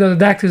though the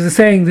doctors are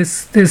saying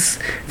this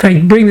if I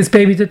bring this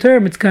baby to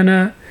term, it's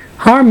gonna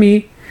harm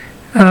me,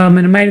 and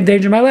it might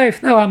endanger my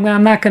life. No,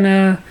 I'm not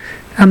gonna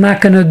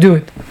do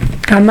it.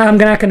 I'm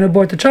not gonna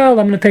abort the child.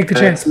 I'm gonna take the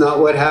chance. That's not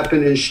what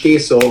happened in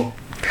Shtisel.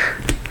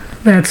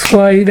 That's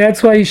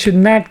why you should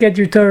not get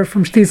your Torah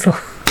from Shtisel.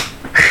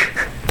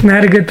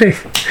 Not a good thing.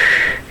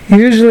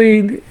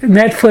 Usually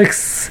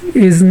Netflix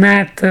is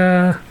not,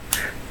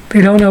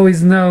 they don't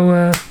always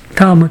know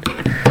Talmud.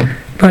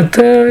 But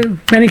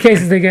many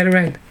cases they get it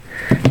right.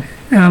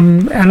 I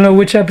don't know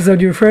which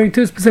episode you're referring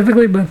to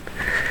specifically, but...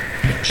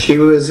 She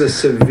was a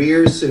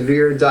severe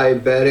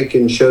diabetic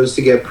and chose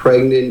to get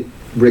pregnant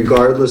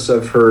regardless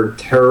of her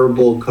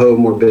terrible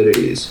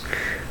comorbidities.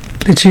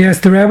 Did she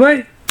ask the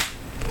rabbi?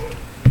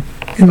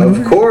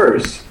 Of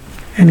course.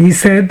 And he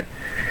said,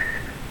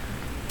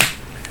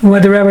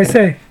 what did the rabbi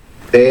say?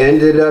 They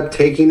ended up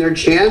taking their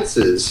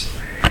chances.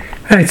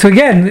 All right. So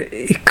again,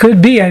 it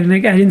could be. I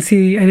didn't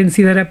see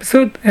that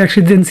episode. I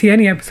actually didn't see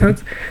any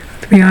episodes,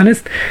 to be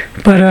honest.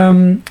 But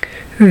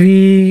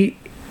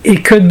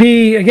it could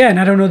be, again,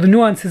 I don't know the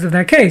nuances of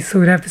that case, so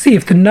we'd have to see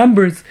if the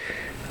numbers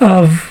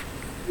of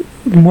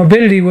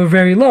morbidity were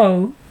very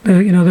low,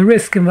 the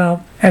risk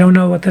involved. I don't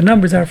know what the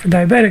numbers are for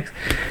diabetics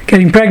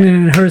getting pregnant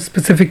in her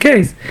specific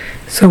case.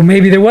 So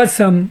maybe there was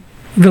some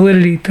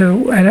validity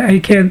to. I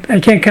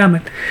can't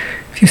comment.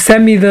 If you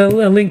send me a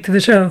link to the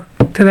show,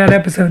 to that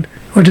episode,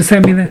 or just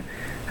send me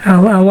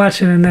I'll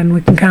watch it and then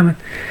we can comment.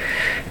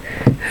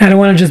 I don't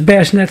want to just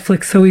bash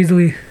Netflix so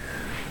easily.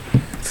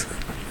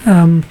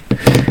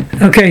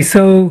 Okay,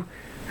 so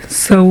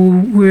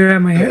where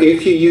am I here?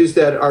 If you use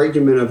that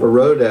argument of a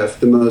RODEF,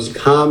 the most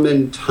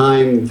common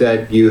time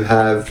that you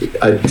have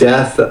a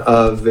death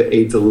of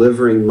a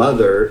delivering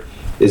mother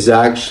is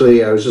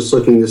actually, I was just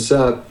looking this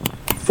up,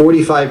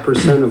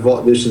 45% of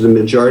all, this is the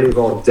majority of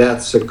all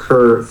deaths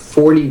occur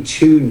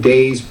 42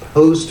 days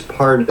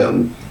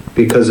postpartum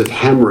because of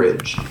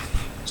hemorrhage.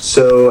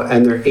 So,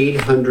 and there are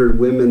 800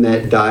 women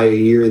that die a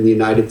year in the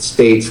United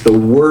States, the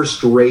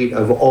worst rate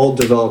of all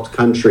developed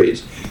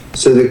countries.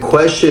 So the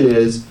question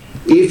is,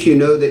 if you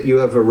know that you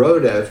have a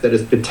RODEF that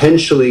is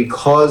potentially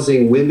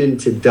causing women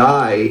to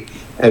die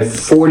at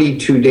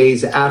 42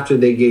 days after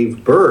they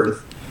gave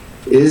birth,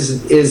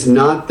 is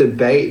not the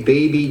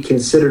baby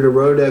considered a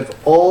RODEF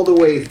all the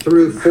way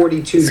through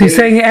 42 days? So you're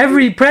saying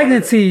every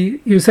pregnancy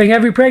is a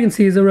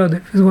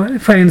RODEF, is what,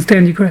 if I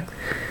understand you correctly.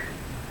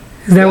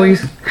 Is that what you...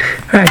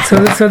 Right,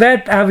 so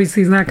that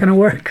obviously is not going to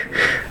work.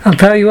 I'll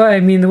tell you why. I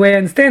mean, the way I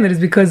understand it is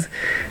because,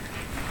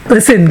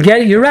 listen,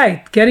 you're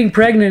right. Getting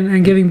pregnant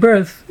and giving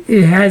birth,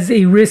 it has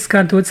a risk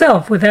unto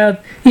itself, without,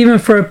 even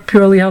for a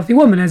purely healthy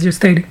woman, as you're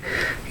stating.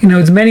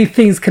 As many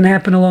things can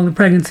happen along the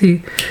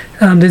pregnancy.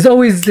 There's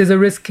a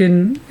risk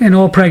in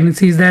all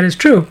pregnancies, that is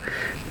true.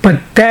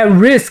 But that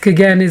risk,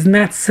 again, is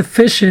not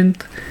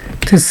sufficient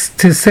to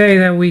say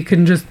that we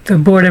can just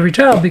abort every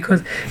child,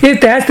 because there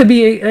has to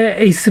be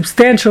a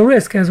substantial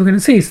risk, as we're going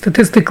to see,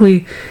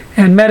 statistically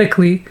and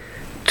medically,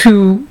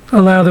 to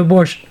allow the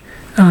abortion.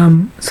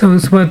 So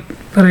it's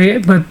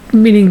but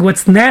meaning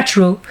what's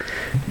natural.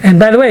 And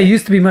by the way, it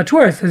used to be much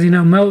worse, as you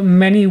know.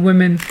 Many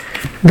women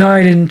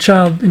died in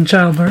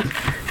childbirth.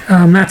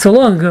 Not so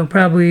long ago,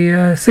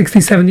 probably 60,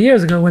 70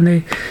 years ago, when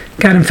they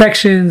got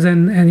infections,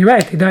 and you're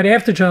right, they died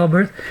after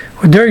childbirth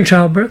or during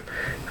childbirth,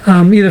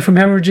 either from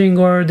hemorrhaging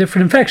or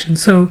different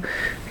infections. So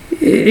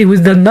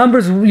the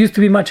numbers used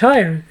to be much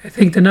higher. I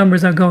think the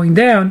numbers are going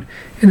down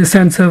in the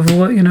sense of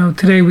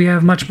today we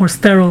have much more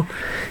sterile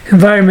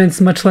environments,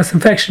 much less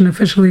infection.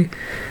 Officially,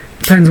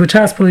 depends which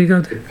hospital you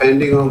go to.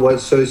 Depending on what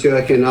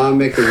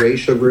socioeconomic or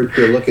racial group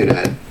you're looking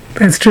at.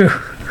 That's true.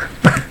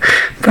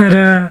 But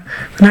we're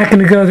not going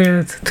to go there.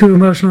 It's a too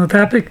emotional a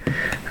topic.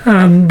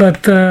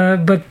 But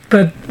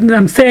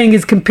I'm saying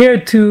is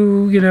compared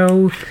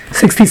to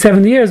 60,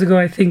 70 years ago,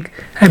 I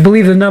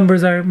believe the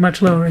numbers are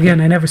much lower. Again,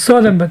 I never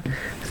saw them, but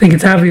I think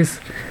it's obvious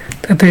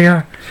that they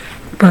are.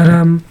 But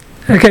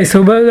okay,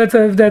 so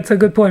that's a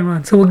good point,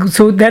 Ron. So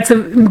that's a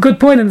good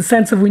point in the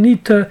sense of we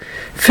need to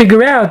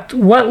figure out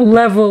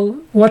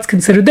what's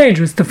considered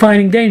dangerous,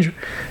 defining danger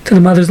to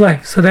the mother's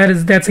life. So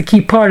that's a key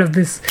part of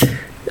this.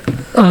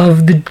 It's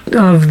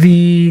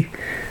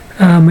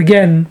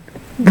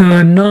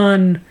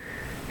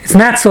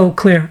not so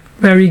clear.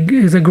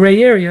 Is a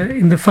gray area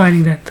in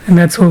defining that, and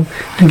that's what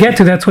we get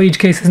to. That's why each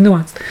case is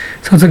nuanced.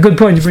 So it's a good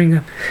point to bring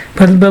up.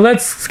 But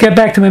let's get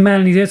back to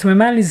Maimonides here. So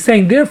Maimonides is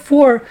saying,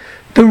 therefore,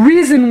 the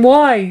reason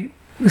why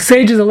the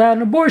sages allowed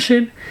an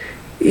abortion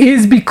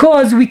is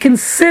because we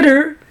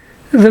consider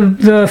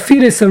the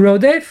fetus a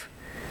rodef,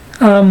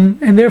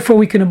 and therefore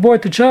we can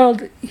abort the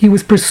child. He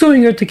was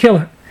pursuing her to kill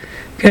her.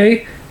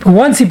 Okay. But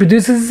once he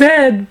produces his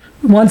head,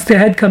 once the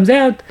head comes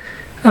out,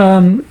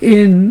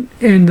 in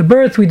the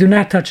birth, we do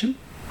not touch him.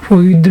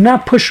 We do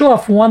not push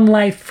off one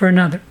life for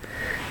another.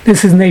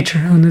 This is nature.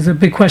 And there's a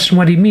big question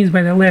what he means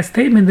by that last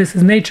statement, this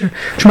is nature,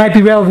 which might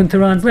be relevant to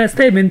Ron's last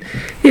statement.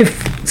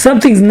 If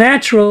something's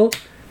natural,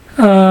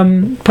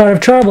 part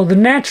of childbirth, the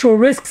natural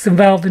risks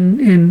involved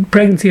in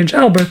pregnancy and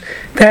childbirth,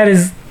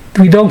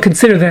 we don't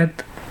consider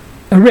that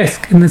a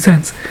risk in the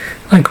sense.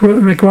 Like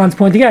Ron's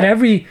pointing out,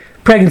 every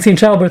pregnancy and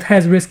childbirth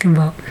has risk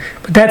involved,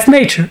 but that's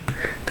nature.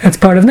 That's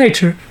part of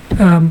nature.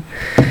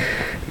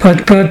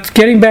 But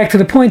getting back to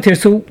the point here,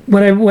 so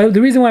the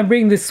reason why I'm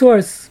bringing this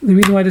source, the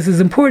reason why this is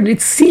important,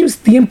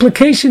 the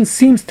implication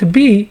seems to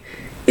be,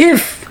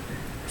 if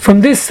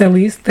from this at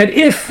least, that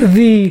if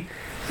the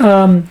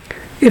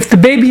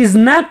baby is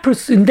not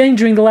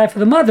endangering the life of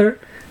the mother,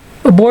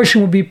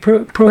 abortion will be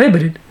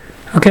prohibited.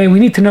 Okay, we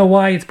need to know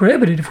why it's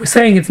prohibited. If we're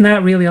saying it's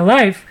not really a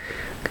life,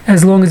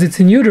 as long as it's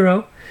in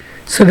utero,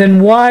 so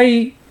then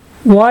why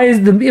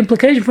is the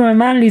implication from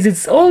Maimonides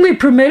it's only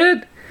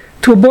permitted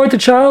to abort the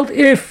child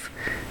if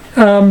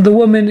the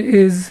woman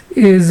is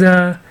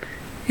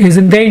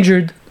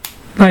endangered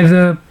by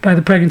the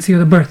pregnancy or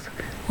the birth,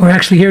 or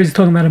actually here he's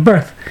talking about a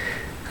birth.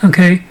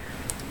 Okay,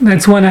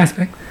 that's one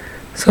aspect.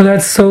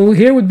 So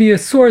here would be a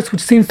source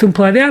which seems to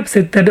imply the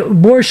opposite, that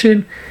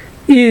abortion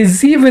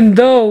is, even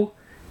though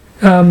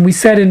We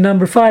said in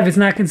number 5, it's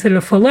not considered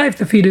a full life,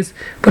 the fetus,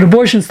 but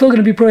abortion is still going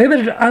to be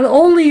prohibited.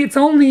 It's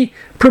only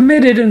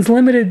permitted and it's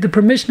limited. The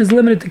permission is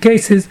limited to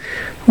cases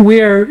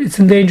where it's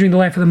endangering the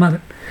life of the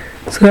mother.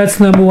 So that's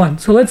number 1.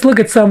 So let's look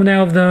at some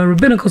now of the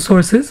rabbinical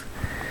sources.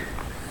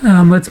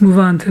 Let's move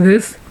on to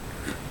this.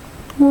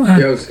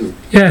 Yossi,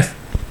 Yes.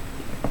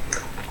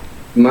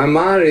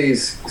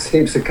 Maimonides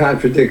seems to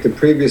contradict the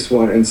previous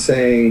one in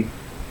saying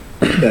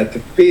that the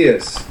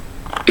fetus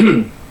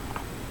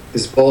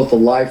is both a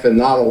life and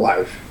not a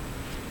life.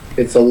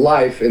 It's a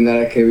life in that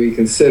it can be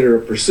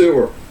considered a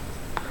pursuer.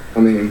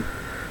 And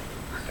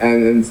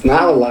it's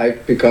not a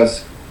life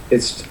because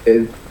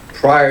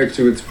prior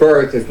to its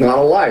birth, it's not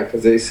a life.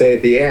 As they say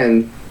at the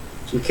end,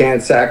 you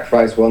can't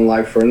sacrifice one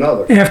life for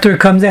another. After it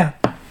comes out.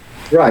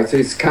 Right, so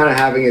he's kind of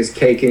having his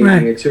cake and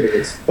eating it too.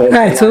 It's both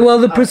right, so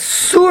the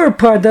pursuer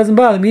part doesn't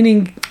bother,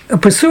 meaning a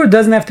pursuer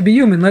doesn't have to be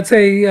human. Let's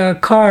say a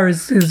car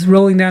is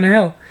rolling down a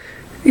hill.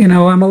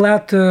 I'm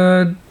allowed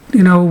to,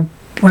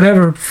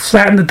 whatever,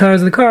 flatten the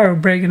tires of the car or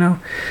break,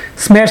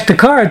 smash the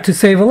car to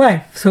save a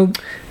life. So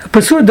a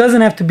pursuer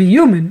doesn't have to be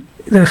human.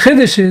 The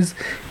chiddush is,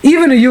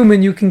 even a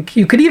human, you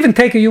could even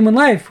take a human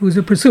life who's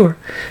a pursuer.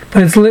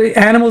 But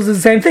animals is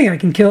the same thing. I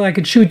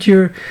could shoot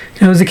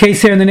there's a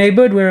case here in the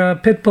neighborhood where a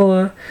pit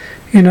bull,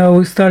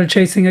 started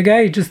chasing a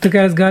guy. He just took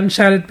out his gun and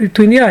shot it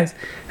between the eyes.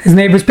 His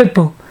neighbor's pit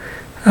bull.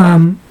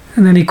 And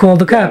then he called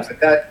the cops.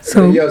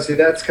 Yossi,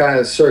 that's kind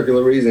of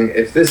circular reasoning.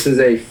 If this is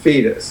a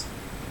fetus,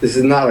 this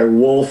is not a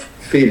wolf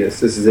fetus,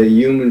 this is a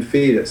human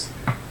fetus.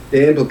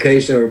 The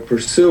implication of a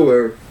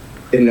pursuer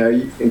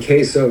in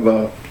case of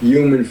a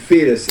human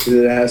fetus is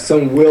that it has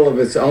some will of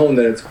its own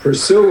that it's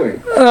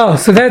pursuing. Oh,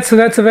 so that's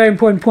a very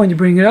important point you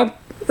bring it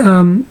up.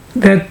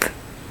 That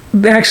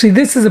actually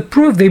this is a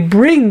proof. They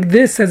bring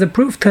this as a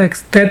proof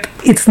text that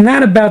it's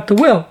not about the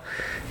will.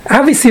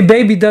 Obviously, a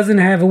baby doesn't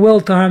have a will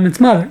to harm its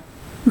mother.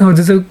 No,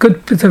 it's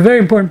a very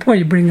important point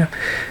you bring up,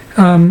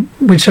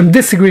 which I'm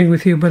disagreeing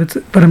with you, but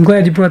I'm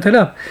glad you brought that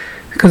up,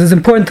 because it's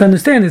important to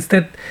understand is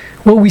that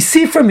what we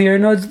see from here,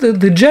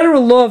 the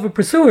general law of a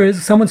pursuer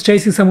is someone's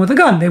chasing someone with a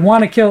gun. They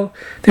want to kill.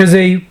 There's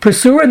a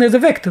pursuer and there's a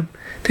victim.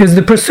 There's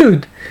the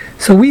pursued.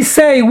 So we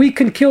say we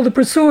can kill the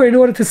pursuer in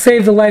order to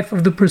save the life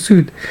of the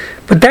pursued.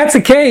 But that's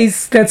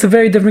a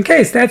very different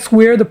case. That's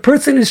where the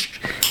person is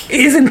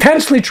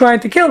intentionally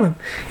trying to kill him.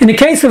 In the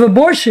case of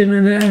abortion,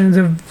 and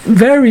the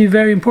very,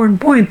 very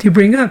important point you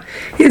bring up,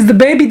 is the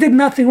baby did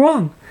nothing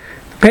wrong.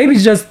 The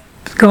baby's just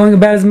going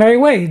about his merry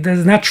way.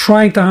 It's not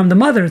trying to harm the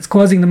mother. It's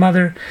causing the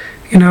mother,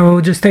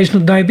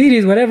 gestational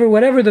diabetes,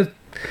 whatever the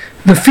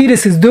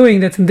fetus is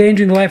doing that's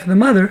endangering the life of the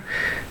mother.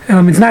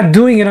 It's not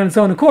doing it on its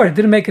own accord. It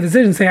didn't make a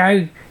decision, say,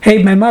 I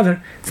hate my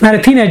mother. It's not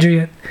a teenager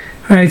yet,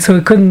 right? So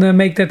it couldn't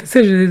make that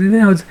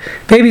decision.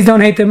 Babies don't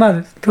hate their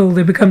mothers until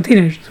they become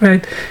teenagers,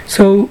 right?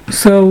 So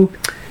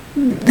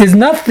there's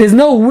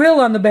no will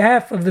on the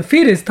behalf of the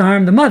fetus to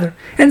harm the mother.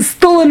 And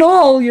still in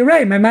all, you're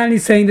right,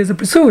 Maimonides is saying there's a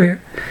pursuer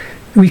here.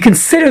 We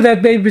consider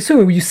that baby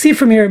pursuer. You see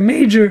from here a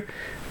major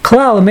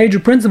klal, a major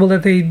principle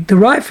that they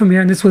derive from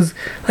here, and this was,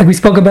 like we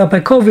spoke about by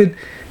COVID,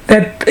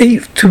 that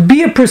to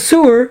be a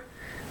pursuer,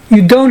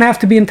 you don't have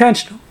to be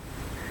intentional.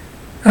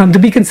 To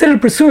be considered a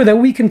pursuer, that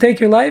we can take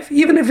your life,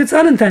 even if it's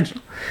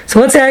unintentional. So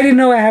let's say I didn't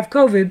know I have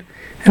COVID,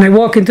 and I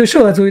walk into a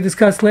shul, that's what we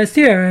discussed last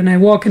year, and I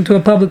walk into a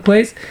public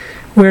place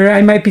where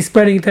I might be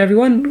spreading it to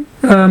everyone.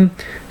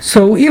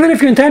 So even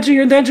if your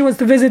intention was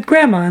to visit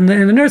grandma in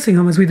the nursing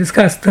home, as we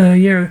discussed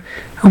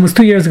almost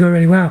 2 years ago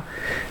already. Wow,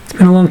 it's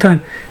been a long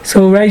time.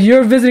 So right,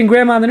 you're visiting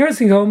grandma in the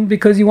nursing home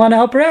because you want to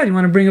help her out, you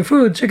want to bring her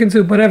food, chicken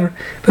soup, whatever.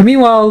 But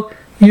meanwhile,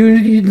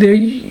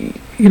 we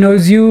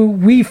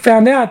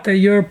found out that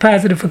you're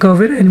positive for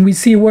COVID, and we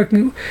see you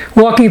walking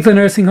into the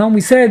nursing home.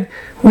 We said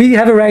we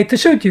have a right to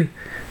shoot you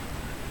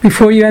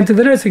before you enter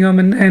the nursing home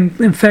and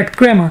infect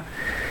grandma.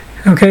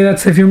 Okay,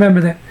 that's if you remember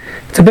that.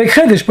 It's a big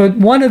chiddush, but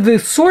one of the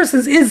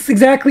sources is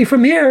exactly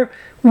from here,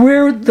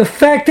 where the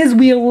fact is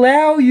we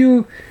allow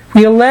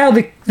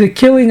the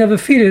killing of a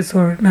fetus,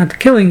 or not the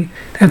killing,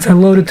 that's a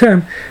loaded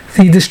term,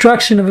 the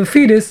destruction of a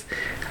fetus,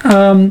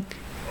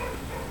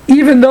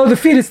 even though the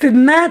fetus did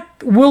not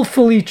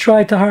willfully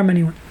try to harm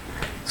anyone.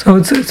 So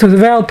it's a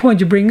valid point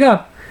you bring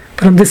up,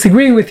 but I'm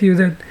disagreeing with you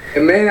that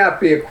it may not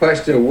be a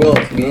question of will,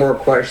 it's more a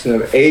question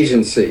of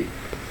agency.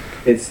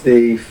 It's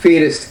the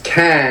fetus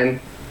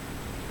can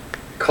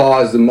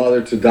cause the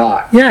mother to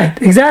die. Yeah,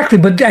 exactly.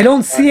 But I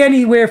don't see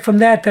anywhere from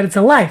that it's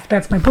a life.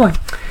 That's my point.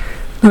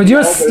 No,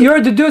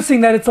 you're deducing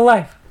that it's a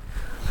life.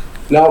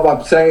 No, but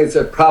I'm saying it's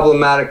a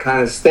problematic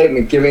kind of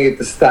statement, giving it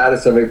the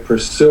status of a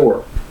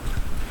pursuer,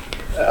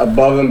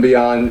 above and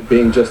beyond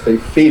being just a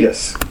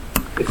fetus.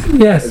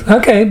 Yes,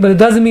 okay, but it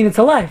doesn't mean it's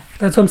a life.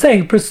 That's what I'm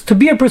saying. To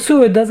be a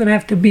pursuer doesn't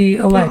have to be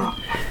a life.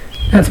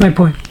 That's my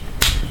point.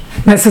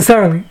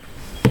 Necessarily.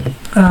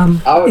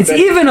 It's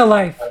even a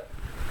life.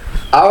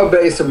 I would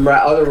bet some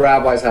other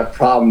rabbis have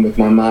problem with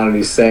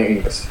Maimonides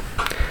saying this.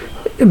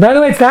 By the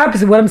way, it's the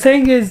opposite. What I'm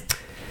saying is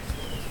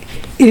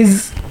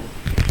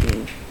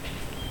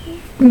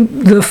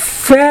the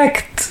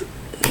fact.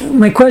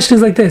 My question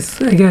is like this,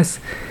 I guess.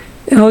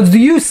 do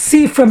you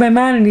see from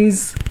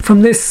Maimonides,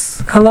 from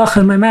this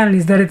halacha in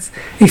Maimonides, that it's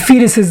a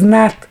fetus is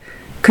not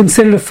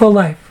considered a full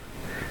life?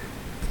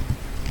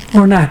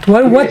 Or not?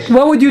 What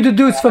would you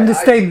deduce from this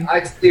statement?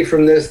 I see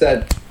from this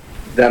that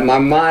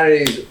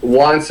Maimonides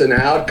wants an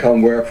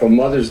outcome where if a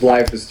mother's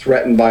life is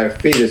threatened by a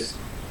fetus,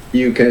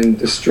 you can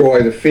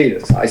destroy the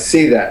fetus. I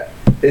see that.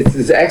 It's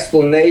this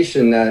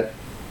explanation that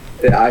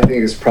I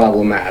think is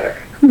problematic.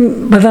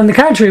 But on the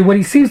contrary, what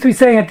he seems to be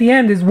saying at the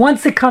end is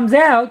once it comes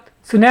out,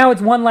 so now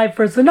it's one life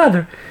versus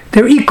another.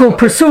 They're equal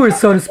pursuers,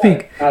 so to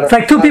speak. It's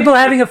like two people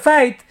having a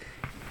fight.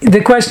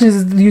 The question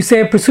is, do you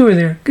say a pursuer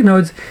there?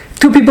 It's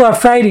two people are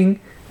fighting.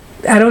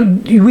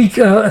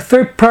 A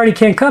third party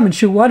can't come and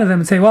shoot one of them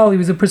and say, well, he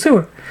was a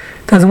pursuer.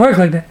 It doesn't work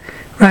like that,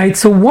 right?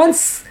 So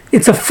once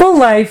it's a full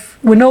life,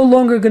 we're no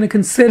longer going to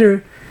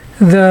consider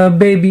the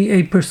baby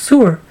a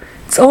pursuer.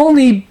 It's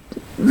only,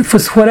 for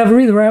whatever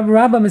reason,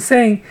 Rambam is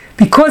saying,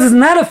 because it's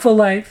not a full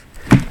life,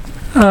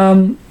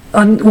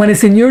 when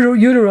it's in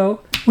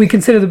utero, we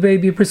consider the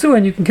baby a pursuer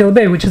and you can kill the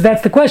baby,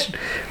 that's the question.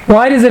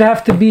 Why does it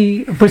have to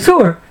be a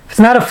pursuer? If it's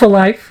not a full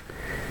life,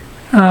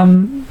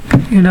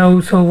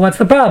 so what's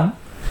the problem?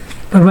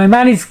 But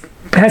Maimonides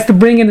has to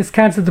bring in this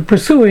concept of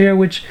pursuer here,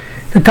 which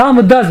the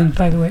Talmud doesn't,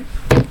 by the way.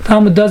 The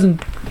Talmud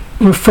doesn't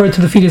refer to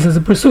the fetus as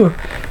a pursuer.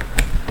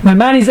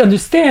 Maimonides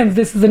understands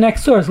this is the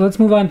next source. Let's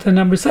move on to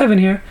number 7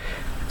 here.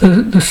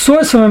 The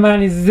source for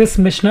Maimonides is this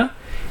Mishnah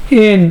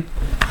in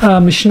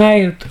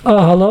Mishnayot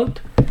Ahalot,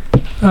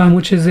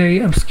 which is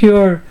a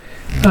obscure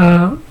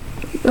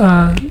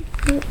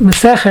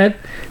Masechet.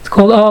 It's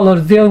called Ahalot.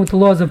 It's dealing with the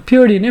laws of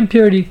purity and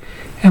impurity.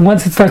 And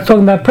once it starts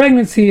talking about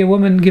pregnancy, a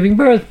woman giving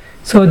birth,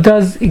 so it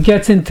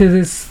gets into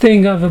this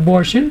thing of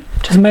abortion.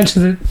 Just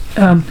mentions it.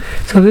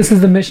 So this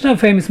is the Mishnah,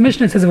 famous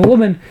Mishnah. It says if a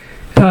woman,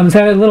 it's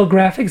a little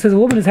graphic, it says a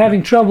woman is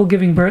having trouble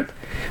giving birth,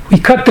 we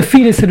cut the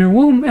fetus in her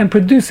womb and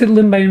produce it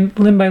limb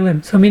by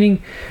limb. So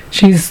meaning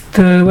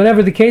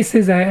whatever the case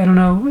is, I don't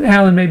know,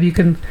 Alan, maybe you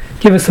can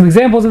give us some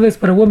examples of this,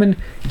 but a woman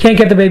can't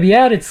get the baby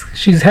out,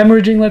 she's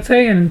hemorrhaging, let's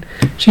say, and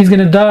she's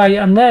going to die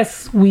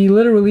unless we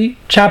literally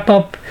chop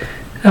up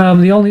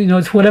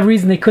it's for whatever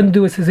reason they couldn't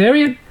do a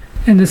cesarean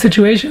in the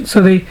situation, so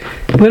they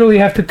literally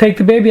have to take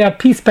the baby out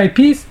piece by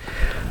piece,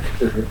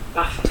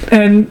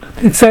 and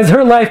it says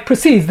her life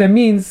proceeds. That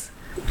means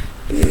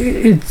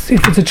if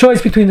it's a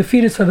choice between the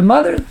fetus or the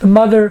mother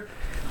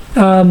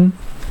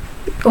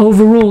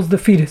overrules the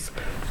fetus.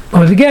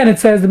 But again, it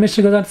says, the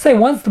Mishnah goes on to say,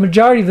 once the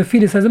majority of the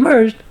fetus has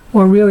emerged,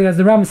 or really as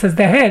the Rambam says,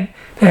 the head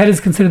is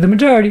considered the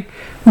majority,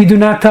 we do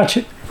not touch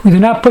it. We do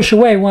not push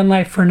away one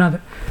life for another.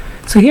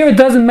 So here it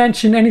doesn't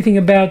mention anything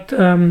about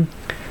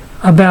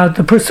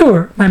the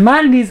pursuer.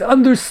 Maimonides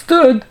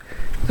understood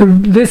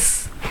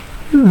this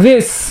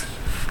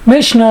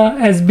Mishnah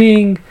as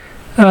being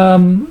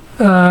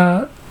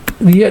the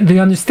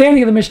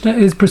understanding of the Mishnah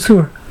is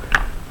pursuer.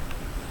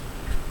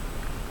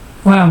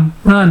 Wow,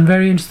 Ron,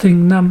 very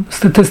interesting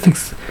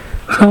statistics.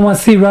 Someone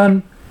wants to see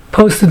Ron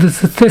posted the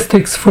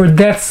statistics for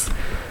deaths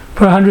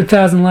per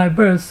 100,000 live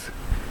births.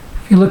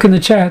 If you look in the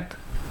chat,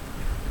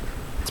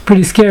 it's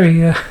pretty scary.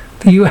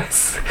 The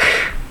U.S.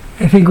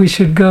 I think we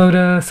should go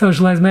to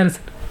socialized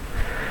medicine.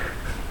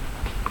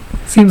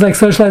 Seems like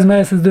socialized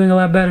medicine is doing a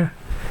lot better,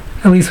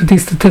 at least with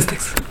these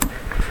statistics.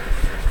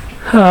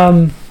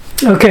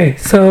 Okay,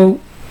 so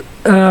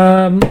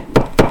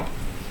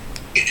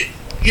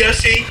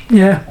Yossi?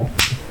 Yeah.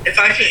 If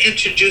I can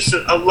introduce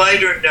a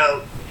lighter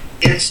note,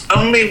 it's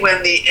only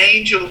when the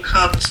angel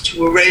comes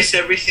to erase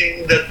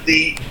everything that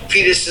the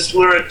fetus has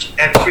learned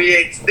and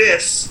creates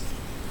this,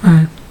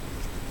 right,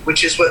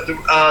 which is what the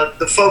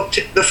folk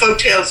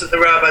tales of the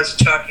rabbis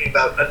are talking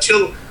about.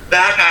 Until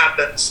that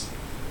happens,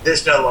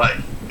 there's no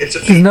life. It's a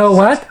fetus. There's no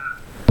what?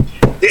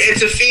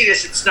 It's a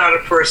fetus. It's not a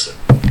person.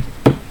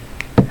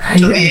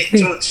 So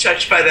it's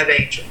touched by that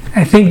angel.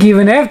 I think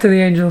even after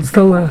the angel, it's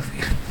still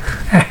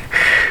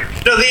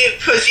No,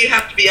 because you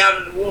have to be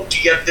out of the womb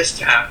to get this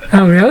to happen.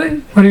 Oh,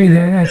 really? What do you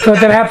mean? I thought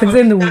that happens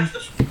in the womb.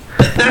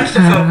 That's the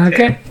folk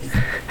okay.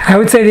 I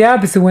would say the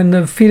opposite. When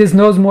the fetus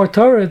knows more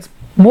Torah, it's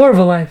more of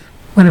a life.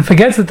 When it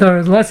forgets the Torah,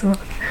 it's less of a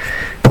life.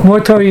 The more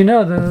Torah you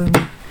know,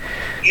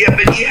 Yeah,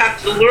 but you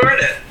have to learn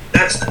it.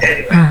 That's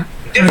anyway.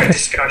 Different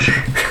discussion.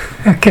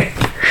 Okay.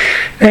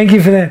 Thank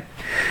you for that.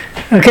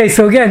 Okay,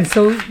 so again,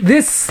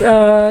 this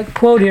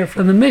quote here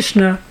from the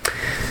Mishnah,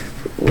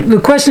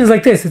 the question is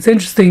like this. It's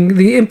interesting.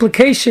 The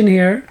implication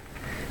here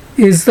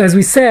is, as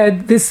we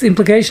said, this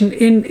implication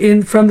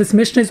in from this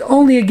Mishnah is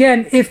only,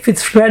 again, if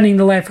it's threatening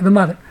the life of the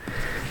mother.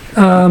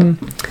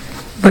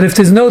 But if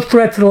there's no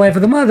threat to the life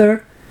of the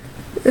mother,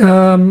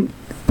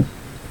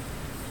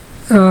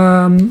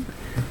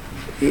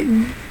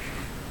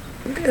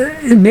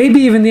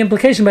 maybe even the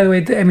implication, by the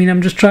way, I mean,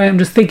 I'm just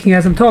thinking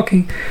as I'm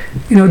talking,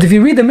 if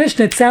you read the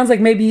Mishnah, it sounds like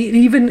maybe it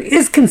even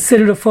is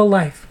considered a full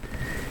life.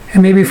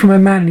 And maybe from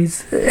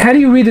Maimonides. How do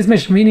you read this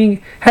Mishnah?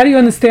 Meaning, how do you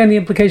understand the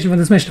implication from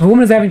this Mishnah? If a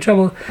woman is having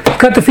trouble,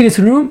 cut the fetus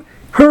in the womb,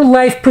 her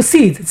life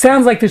proceeds. It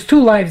sounds like there's two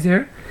lives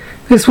here.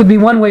 This would be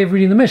one way of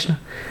reading the Mishnah.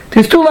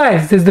 There's two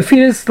lives. There's the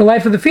fetus, the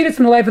life of the fetus,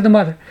 and the life of the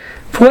mother.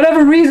 For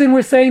whatever reason,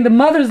 we're saying the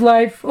mother's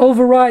life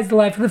overrides the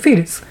life of the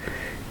fetus.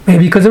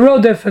 Maybe because of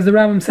Rodef, as the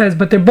Rambam says,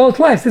 but they're both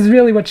lives. This is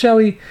really what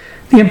Shelley,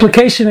 the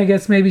implication, I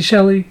guess, maybe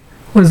Shelley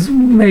was,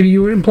 maybe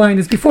you were implying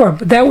this before,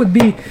 but that would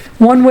be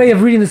one way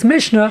of reading this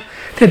Mishnah,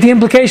 that the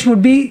implication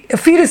would be a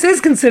fetus is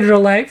considered a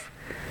life,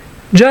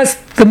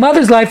 just the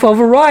mother's life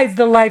overrides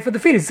the life of the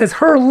fetus. It says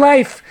her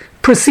life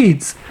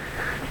precedes.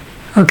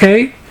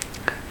 Okay?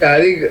 I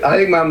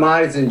think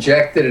Maimonides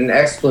injected an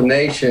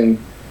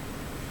explanation.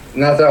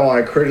 Not that I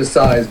want to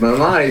criticize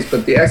Maimonides,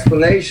 but the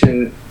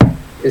explanation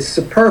is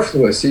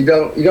superfluous. You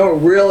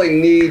don't really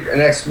need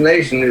an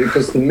explanation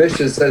because the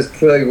Mishnah says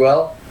clearly,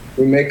 well,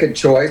 we make a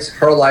choice.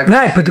 Her life.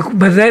 Right,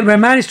 but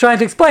Maimonides is trying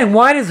to explain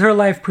why does her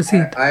life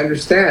proceed. I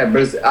understand,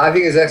 but I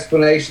think his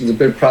explanation is a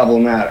bit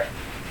problematic.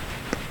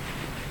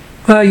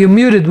 Well, you're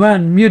muted,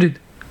 Ron. Muted.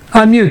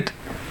 Unmute.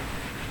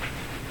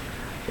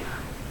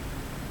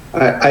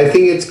 I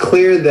think it's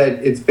clear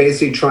that it's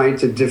basically trying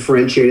to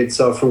differentiate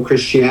itself from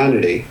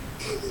Christianity.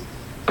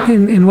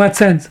 In what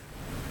sense?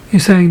 You're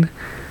saying?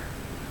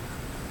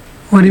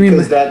 What do you mean?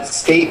 Because that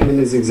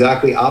statement is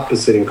exactly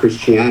opposite in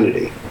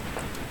Christianity.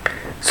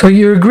 So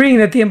you're agreeing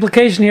that the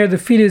implication here, the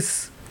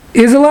fetus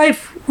is a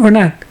life or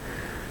not?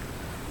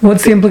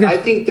 What's the implication?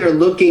 I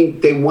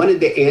think they wanted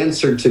the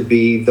answer to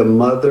be the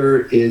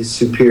mother is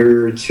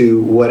superior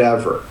to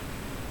whatever.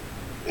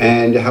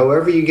 And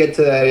however you get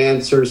to that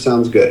answer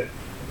sounds good.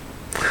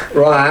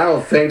 Ron, I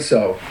don't think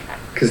so.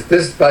 Because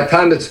by the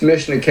time this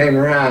Mishnah came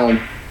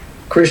around,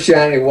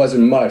 Christianity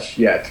wasn't much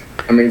yet.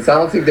 I mean, I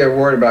don't think they're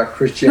worried about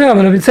Christianity. No,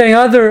 but I've been saying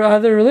other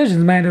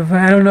religions might have.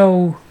 I don't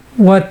know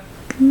what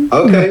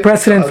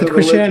precedent for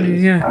Christianity.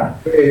 Religions.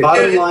 Yeah.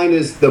 Bottom line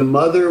is the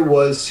mother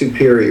was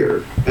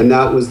superior, and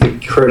that was the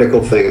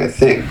critical thing, I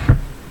think.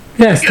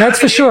 Yes, that's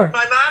for sure.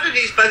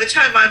 Maimonides, by the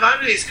time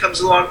Maimonides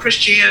comes along,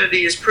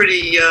 Christianity is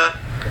pretty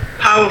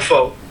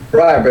powerful.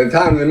 Right, by the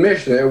time of the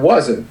Mishnah, it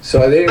wasn't.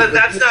 So they. But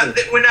that's not.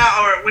 We're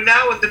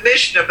now in the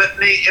Mishnah, but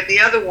in the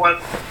other one,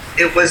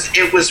 it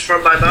was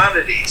from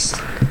Maimonides.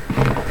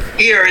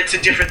 Here, it's a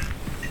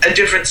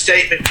different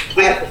statement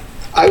completely.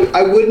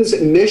 I wouldn't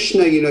say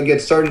Mishnah,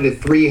 gets started at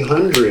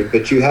 300,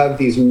 but you have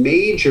these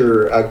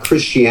major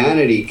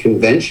Christianity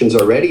conventions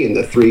already in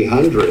the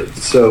 300s.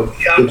 So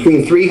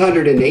between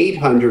 300 and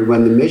 800,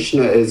 when the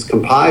Mishnah is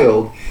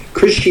compiled,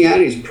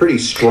 Christianity is pretty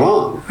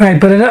strong. Right,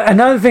 but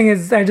another thing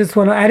is, I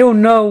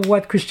don't know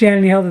what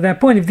Christianity held at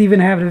that point, if they even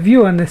have a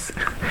view on this.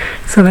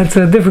 So that's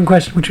a different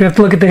question, which we have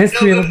to look at the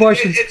history of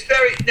abortions.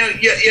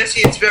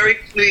 It's very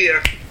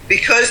clear.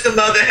 Because the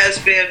mother has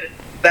been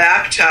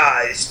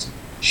baptized,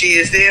 she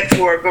is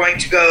therefore going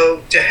to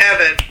go to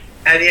heaven,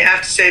 and you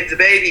have to save the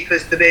baby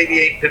because the baby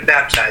ain't been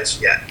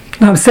baptized yet.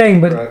 No, I'm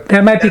saying, but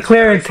that might be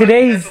clear in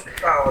today's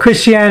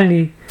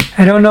Christianity.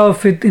 I don't know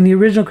if in the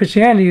original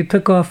Christianity it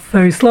took off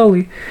very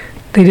slowly.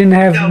 They didn't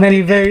have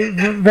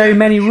very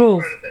many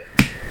rules.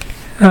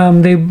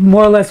 They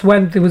more or less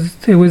went. It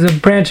was a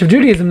branch of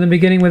Judaism in the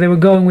beginning where they were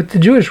going with the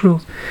Jewish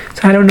rules.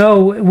 So I don't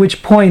know at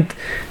which point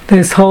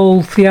this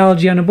whole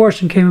theology on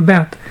abortion came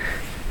about.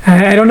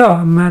 I don't know.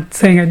 I'm not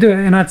saying I do.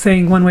 I'm not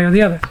saying one way or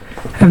the other.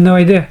 I have no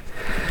idea.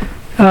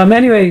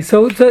 Anyway,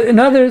 so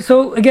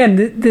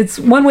again, it's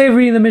one way of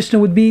reading the Mishnah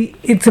would be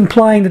it's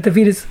implying that the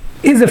fetus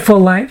is a full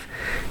life,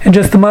 and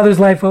just the mother's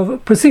life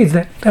precedes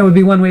that. That would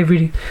be one way of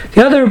reading.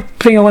 The other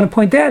thing I want to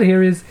point out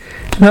here is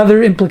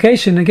another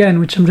implication, again,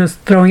 which I'm just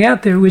throwing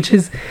out there, which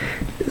is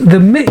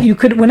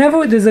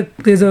whenever there's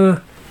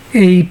a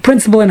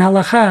principle in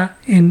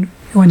halacha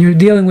when you're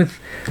dealing with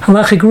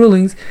halachic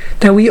rulings,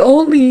 that we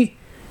only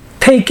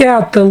take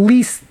out the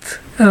least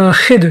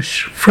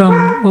chiddush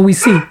from what we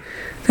see.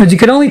 That you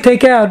can only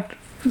take out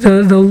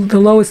the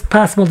lowest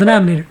possible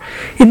denominator.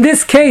 In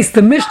this case,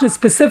 the Mishnah is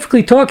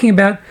specifically talking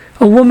about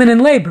a woman in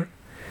labor.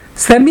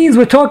 So that means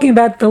we're talking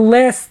about the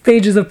last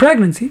stages of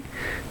pregnancy.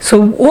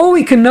 So all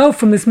we can know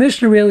from this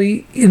Mishnah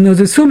really,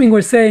 assuming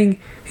we're saying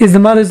is the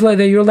mother's life,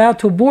 that you're allowed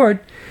to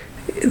abort,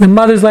 the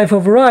mother's life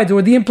overrides,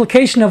 or the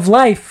implication of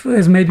life,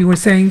 as maybe we're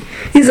saying,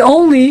 is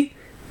only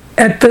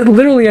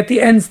literally at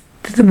the end,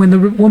 when the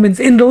woman's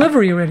in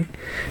delivery already.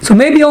 So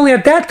maybe only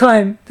at that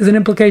time there's an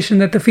implication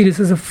that the fetus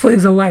is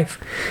a life.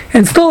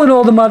 And still in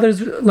all, the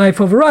mother's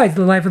life overrides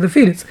the life of the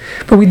fetus.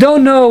 But we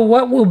don't know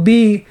what will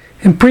be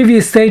in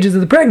previous stages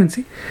of the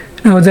pregnancy.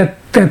 It's at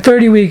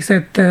 30 weeks,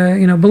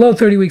 below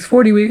 30 weeks,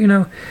 40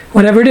 weeks,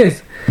 whatever it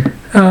is.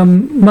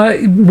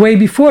 Way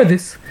before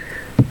this.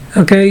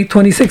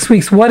 26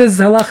 weeks. What's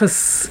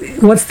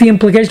the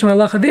implication of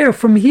halacha there?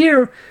 From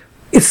here,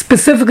 it's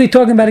specifically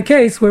talking about a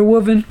case where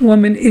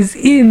woman is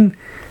in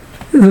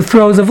the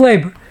throes of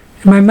labor.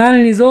 And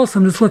Maimonides also,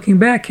 I'm just looking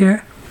back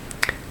here,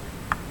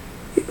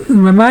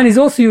 Maimonides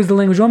also used the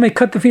language, one may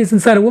cut the fetus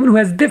inside a woman who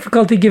has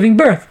difficulty giving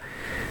birth.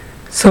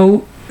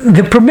 So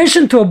the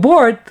permission to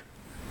abort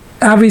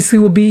obviously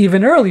will be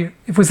even earlier.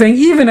 If we're saying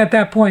even at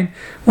that point,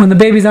 when the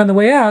baby's on the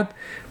way out,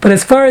 but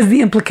as far as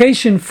the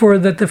implication for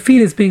that the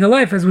fetus being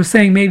alive, as we're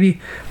saying maybe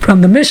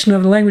from the Mishnah,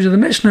 the language of the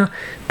Mishnah,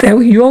 that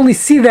you only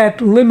see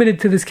that limited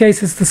to this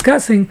case it's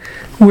discussing,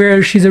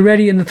 where she's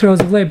already in the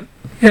throes of labor.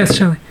 Yes,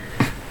 Shelley.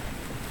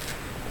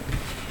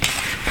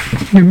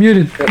 You're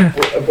muted. Yeah.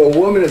 If a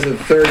woman is at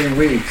 30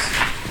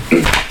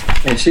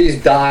 weeks and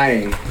she's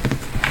dying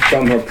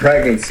from her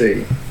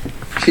pregnancy,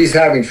 she's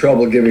having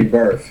trouble giving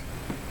birth.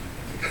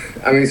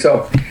 I mean,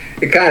 so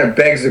it kind of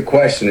begs the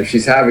question, if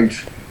she's having,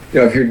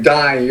 if you're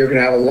dying, you're going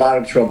to have a lot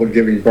of trouble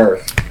giving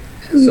birth.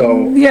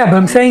 So yeah, but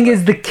I'm saying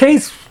is the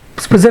case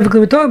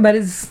specifically we're talking about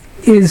is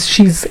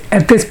she's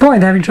at this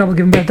point having trouble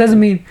giving birth. Doesn't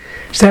mean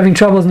she's having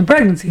troubles in the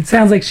pregnancy. It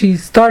sounds like she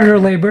started her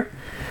labor,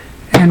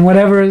 and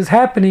whatever is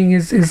happening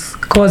is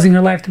causing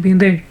her life to be in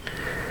danger.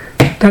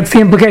 That's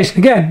the implication.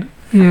 Again,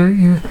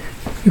 you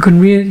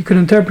could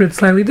interpret it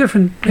slightly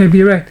different. Maybe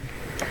you're right.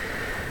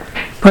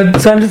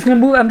 But so I'm just going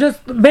to move. I'm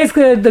just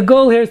basically the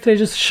goal here is to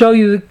just show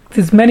you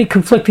there's many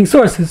conflicting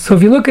sources. So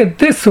if you look at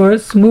this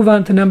source, move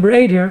on to number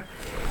 8 here.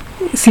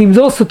 It seems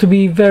also to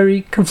be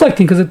very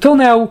conflicting, because until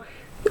now,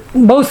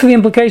 most of the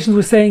implications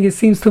we're saying it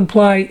seems to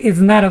imply it's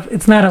not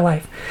a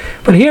life.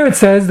 But here it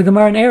says the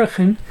Gemara in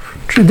Erechim,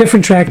 a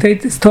different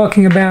tractate, is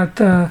talking about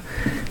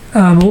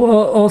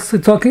also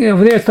talking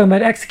over there. It's talking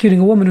about executing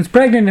a woman who's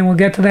pregnant, and we'll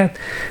get to that.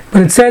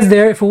 But it says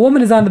there, if a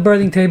woman is on the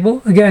birthing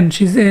table, again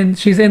she's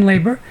in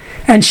labor,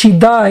 and she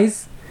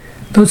dies,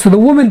 so the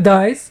woman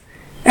dies,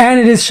 and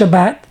it is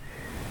Shabbat,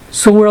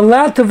 so we're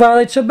allowed to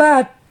violate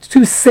Shabbat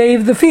to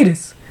save the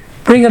fetus.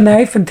 Bring a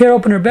knife and tear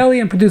open her belly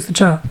and produce the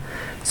child.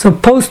 So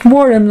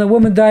post-mortem, the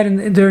woman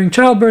died during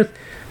childbirth.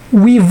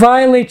 We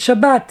violate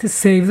Shabbat to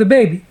save the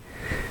baby.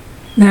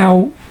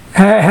 Now,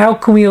 how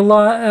can we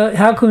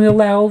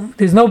allow?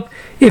 There's no.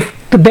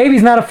 If the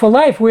baby's not a full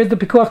life, where's the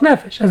pikuach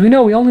nefesh? As we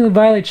know, we only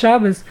violate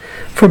Shabbos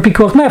for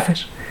pikuach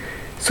nefesh.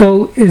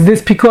 So, is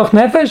this pikuach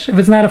nefesh? If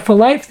it's not a full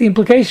life, the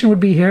implication would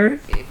be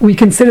here: we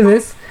consider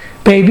this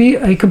baby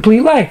a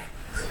complete life.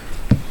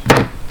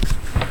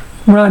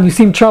 Ron, you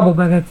seem troubled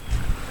by that.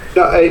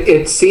 No,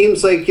 it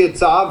seems like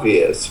it's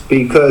obvious,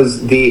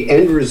 because the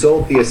end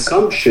result, the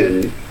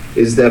assumption,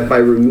 is that by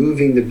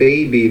removing the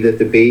baby, that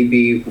the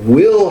baby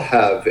will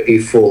have a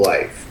full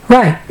life.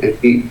 Right.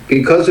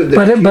 Because of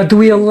the. But do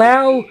we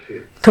allow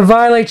to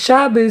violate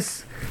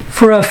Shabbos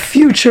for a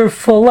future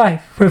full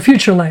life, for a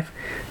future life?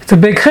 It's a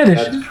big chiddush.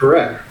 That's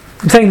correct.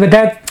 I'm saying,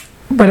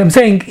 but I'm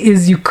saying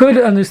is you could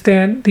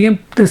understand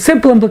the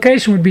simple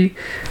implication would be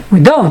we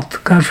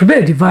don't. God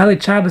forbid you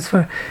violate Shabbos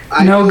for.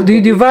 Do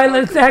you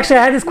violate? Actually,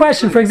 I had this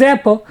question. For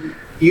example.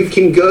 You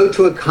can go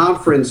to a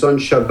conference on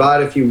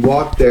Shabbat if you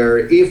walk there,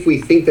 if we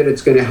think that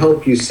it's going to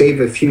help you save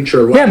a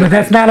future life. Yeah, but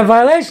that's not a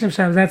violation of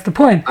Shabbos. That's the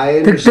point. I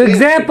understand. The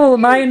example,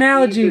 my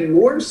analogy. Even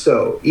more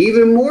so,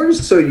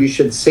 you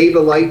should save a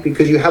life,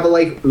 because you have a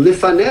life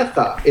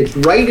lifanecha. It's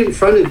right in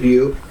front of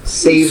you.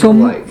 Save a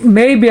life.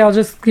 Maybe I'll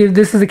just give.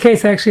 This is a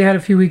case I actually had a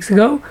few weeks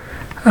ago.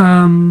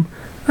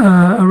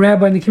 A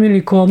rabbi in the community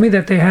called me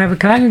that they have a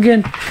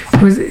congregant.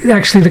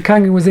 The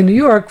congregant was in New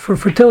York for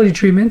fertility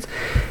treatments,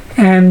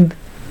 and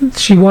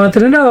she wanted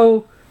to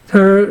know.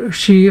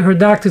 Her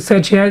doctor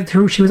said she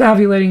was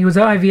ovulating. It was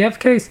an IVF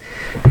case,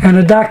 and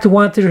her doctor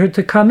wanted her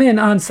to come in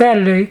on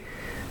Saturday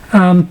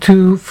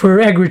for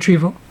egg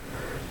retrieval.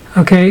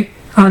 Okay,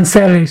 on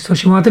Saturday. So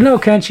she wanted to know,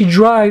 can she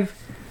drive?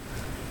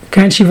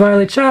 Can she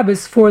violate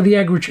Shabbos for the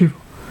egg retrieval?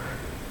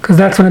 Because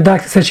that's when the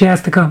doctor said she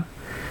has to come.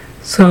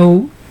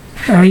 So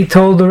he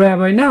told the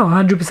rabbi, no,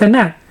 100%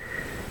 not.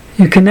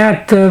 You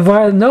cannot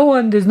violate. No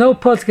one. There's no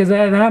posuk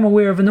that I'm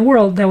aware of in the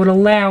world that would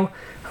allow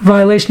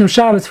violation of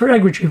Shabbos for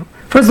egg retrieval.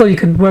 First of all, you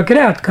can work it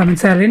out. Come in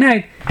Saturday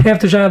night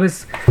after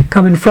Shabbos.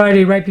 Come in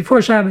Friday right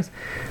before Shabbos.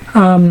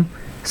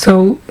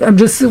 So I'm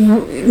just,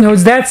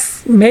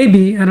 that's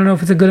maybe, I don't know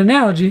if it's a good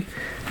analogy,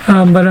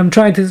 but I'm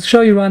trying to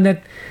show you, Ron,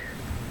 that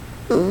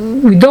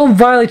we don't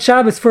violate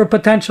Shabbos for a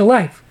potential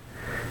life.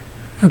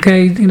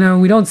 Okay,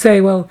 we don't say,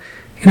 well,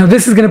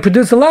 this is going to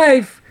produce a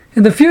life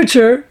in the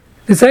future,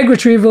 this egg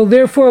retrieval,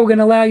 therefore we're going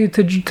to allow you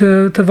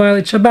to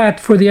violate Shabbat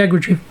for the egg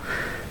retrieval.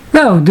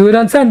 No, do it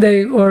on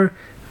Sunday or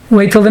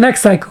wait till the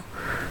next cycle.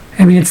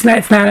 I mean, it's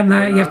not.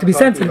 You have to be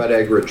sensitive. About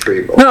egg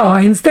retrieval. No,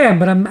 I understand,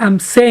 but I'm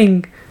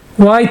saying,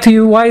 why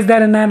is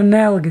that not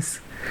analogous?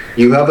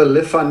 You have a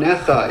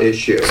lifanecha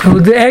issue. So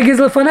the egg is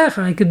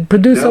lifanecha. I could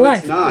produce a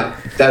life. No, it's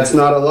not. That's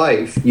not a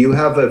life. You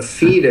have a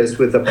fetus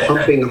with a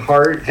pumping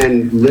heart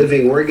and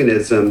living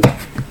organism.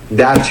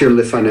 That's your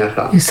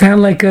lifanecha. You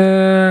sound like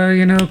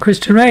a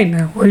Christian right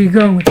now. Where are you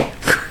going with it?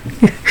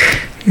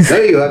 No,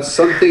 you have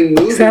something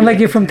moving. You sound like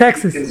you're from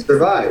Texas. You can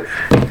survive.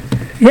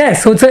 Yeah,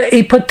 so it's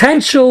a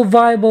potential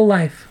viable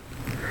life.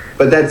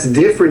 But that's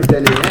different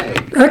than an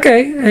egg.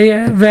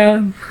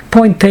 Okay,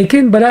 point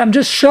taken. But I'm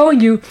just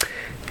showing you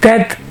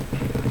that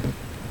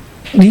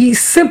the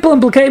simple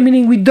implication,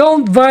 meaning we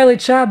don't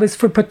violate Shabbos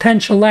for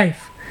potential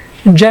life,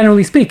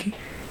 generally speaking.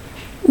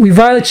 We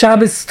violate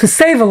Shabbos to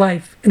save a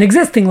life, an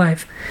existing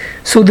life.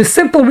 So the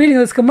simple reading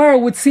of this Gemara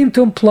would seem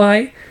to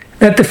imply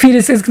that the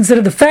fetus is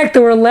considered, the fact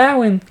that we're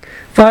allowing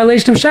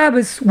violation of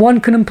Shabbos,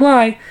 one can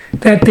imply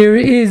that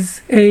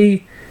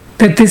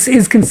that this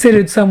is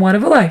considered somewhat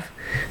of a life.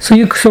 So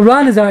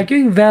Ran is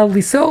arguing,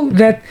 validly so,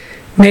 that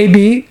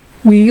maybe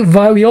we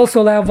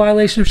also allow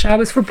violation of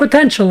Shabbos for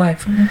potential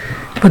life.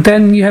 But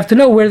then you have to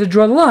know where to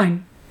draw the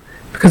line.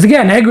 Because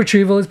again, egg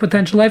retrieval is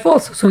potential life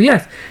also. So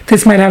yes,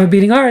 this might have a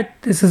beating heart.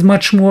 This is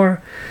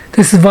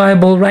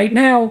viable right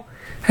now,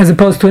 as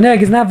opposed to an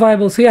egg is not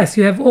viable. So yes,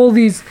 you have all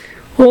these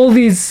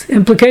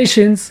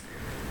implications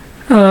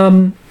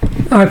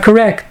are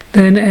correct.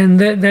 And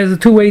there's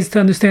two ways to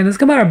understand this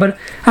Gemara. But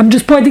I'm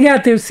just pointing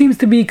out there seems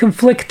to be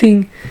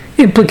conflicting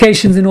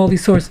implications in all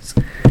these sources.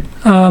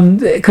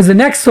 Because the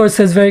next source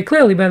says very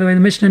clearly, by the way, in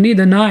the Mishnah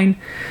Nida 9,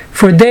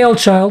 for a day-old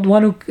child,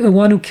 one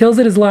who kills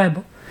it is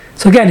liable.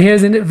 So again,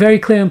 here's a very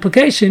clear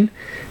implication,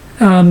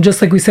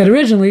 just like we said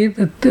originally,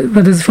 but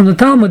this is from the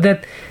Talmud,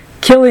 that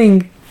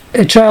killing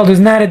a child who's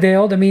not a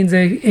day-old, that means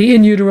a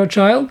in utero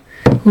child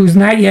who's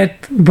not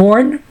yet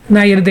born,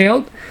 not yet a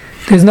day-old,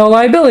 there's no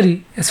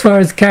liability as far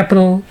as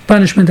capital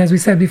punishment, as we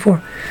said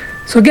before.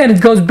 So again,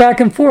 it goes back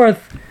and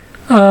forth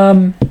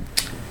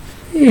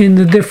in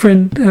the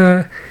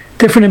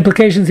different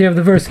implications here of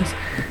the verses.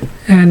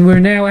 And we're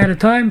now out of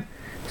time.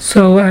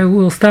 So I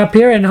will stop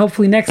here, and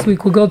hopefully next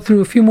week we'll go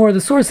through a few more of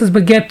the sources,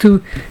 but get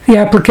to the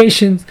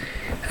applications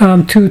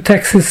to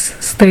Texas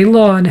state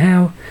law and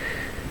how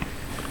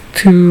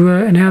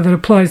that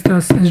applies to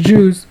us as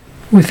Jews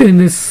within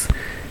this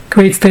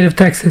great state of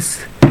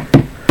Texas.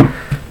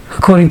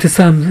 According to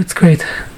some, it's great.